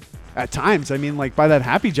at times, I mean, like by that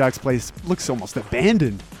Happy Jocks place, looks almost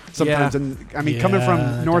abandoned sometimes. Yeah. And I mean, coming from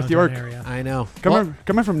North downtown York, area. I know.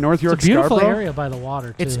 coming from North York, It's a beautiful Scarborough. area by the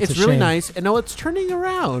water. Too. It's a really shame. nice, and no, it's turning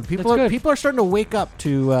around. That's good. People are starting to wake up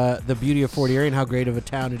to the beauty of Fort Erie and how great of a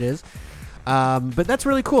town it is. But that's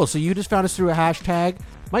really cool. So you just found us through a hashtag,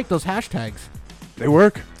 Mike. Those hashtags, They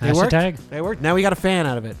work. they worked. Hashtag. They worked. Now we got a fan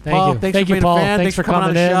out of it. Thank Paul, you. Thanks Thank for you, being Paul. a fan. Thanks for coming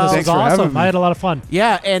coming on in. the show. This Thanks was for having awesome. me. I had a lot of fun.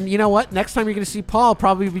 Yeah, and you know what? Next time you're going to see Paul, I'll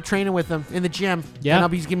probably be training with him in the gym. Yeah. and I'll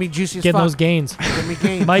be giving me juicy as Getting fuck. those gains. Give me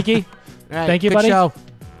gains. Mikey, All right, thank you, good buddy. Show.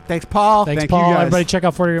 Thanks, Paul. thanks, Thank you, Paul. guys. Everybody check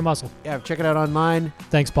out Fort Erie Muscle. Yeah, check it out online.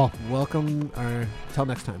 Thanks, Paul. Welcome. Till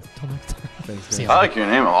next time. Till next time. Thanks, See guys. ya. I like your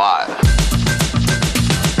name a lot.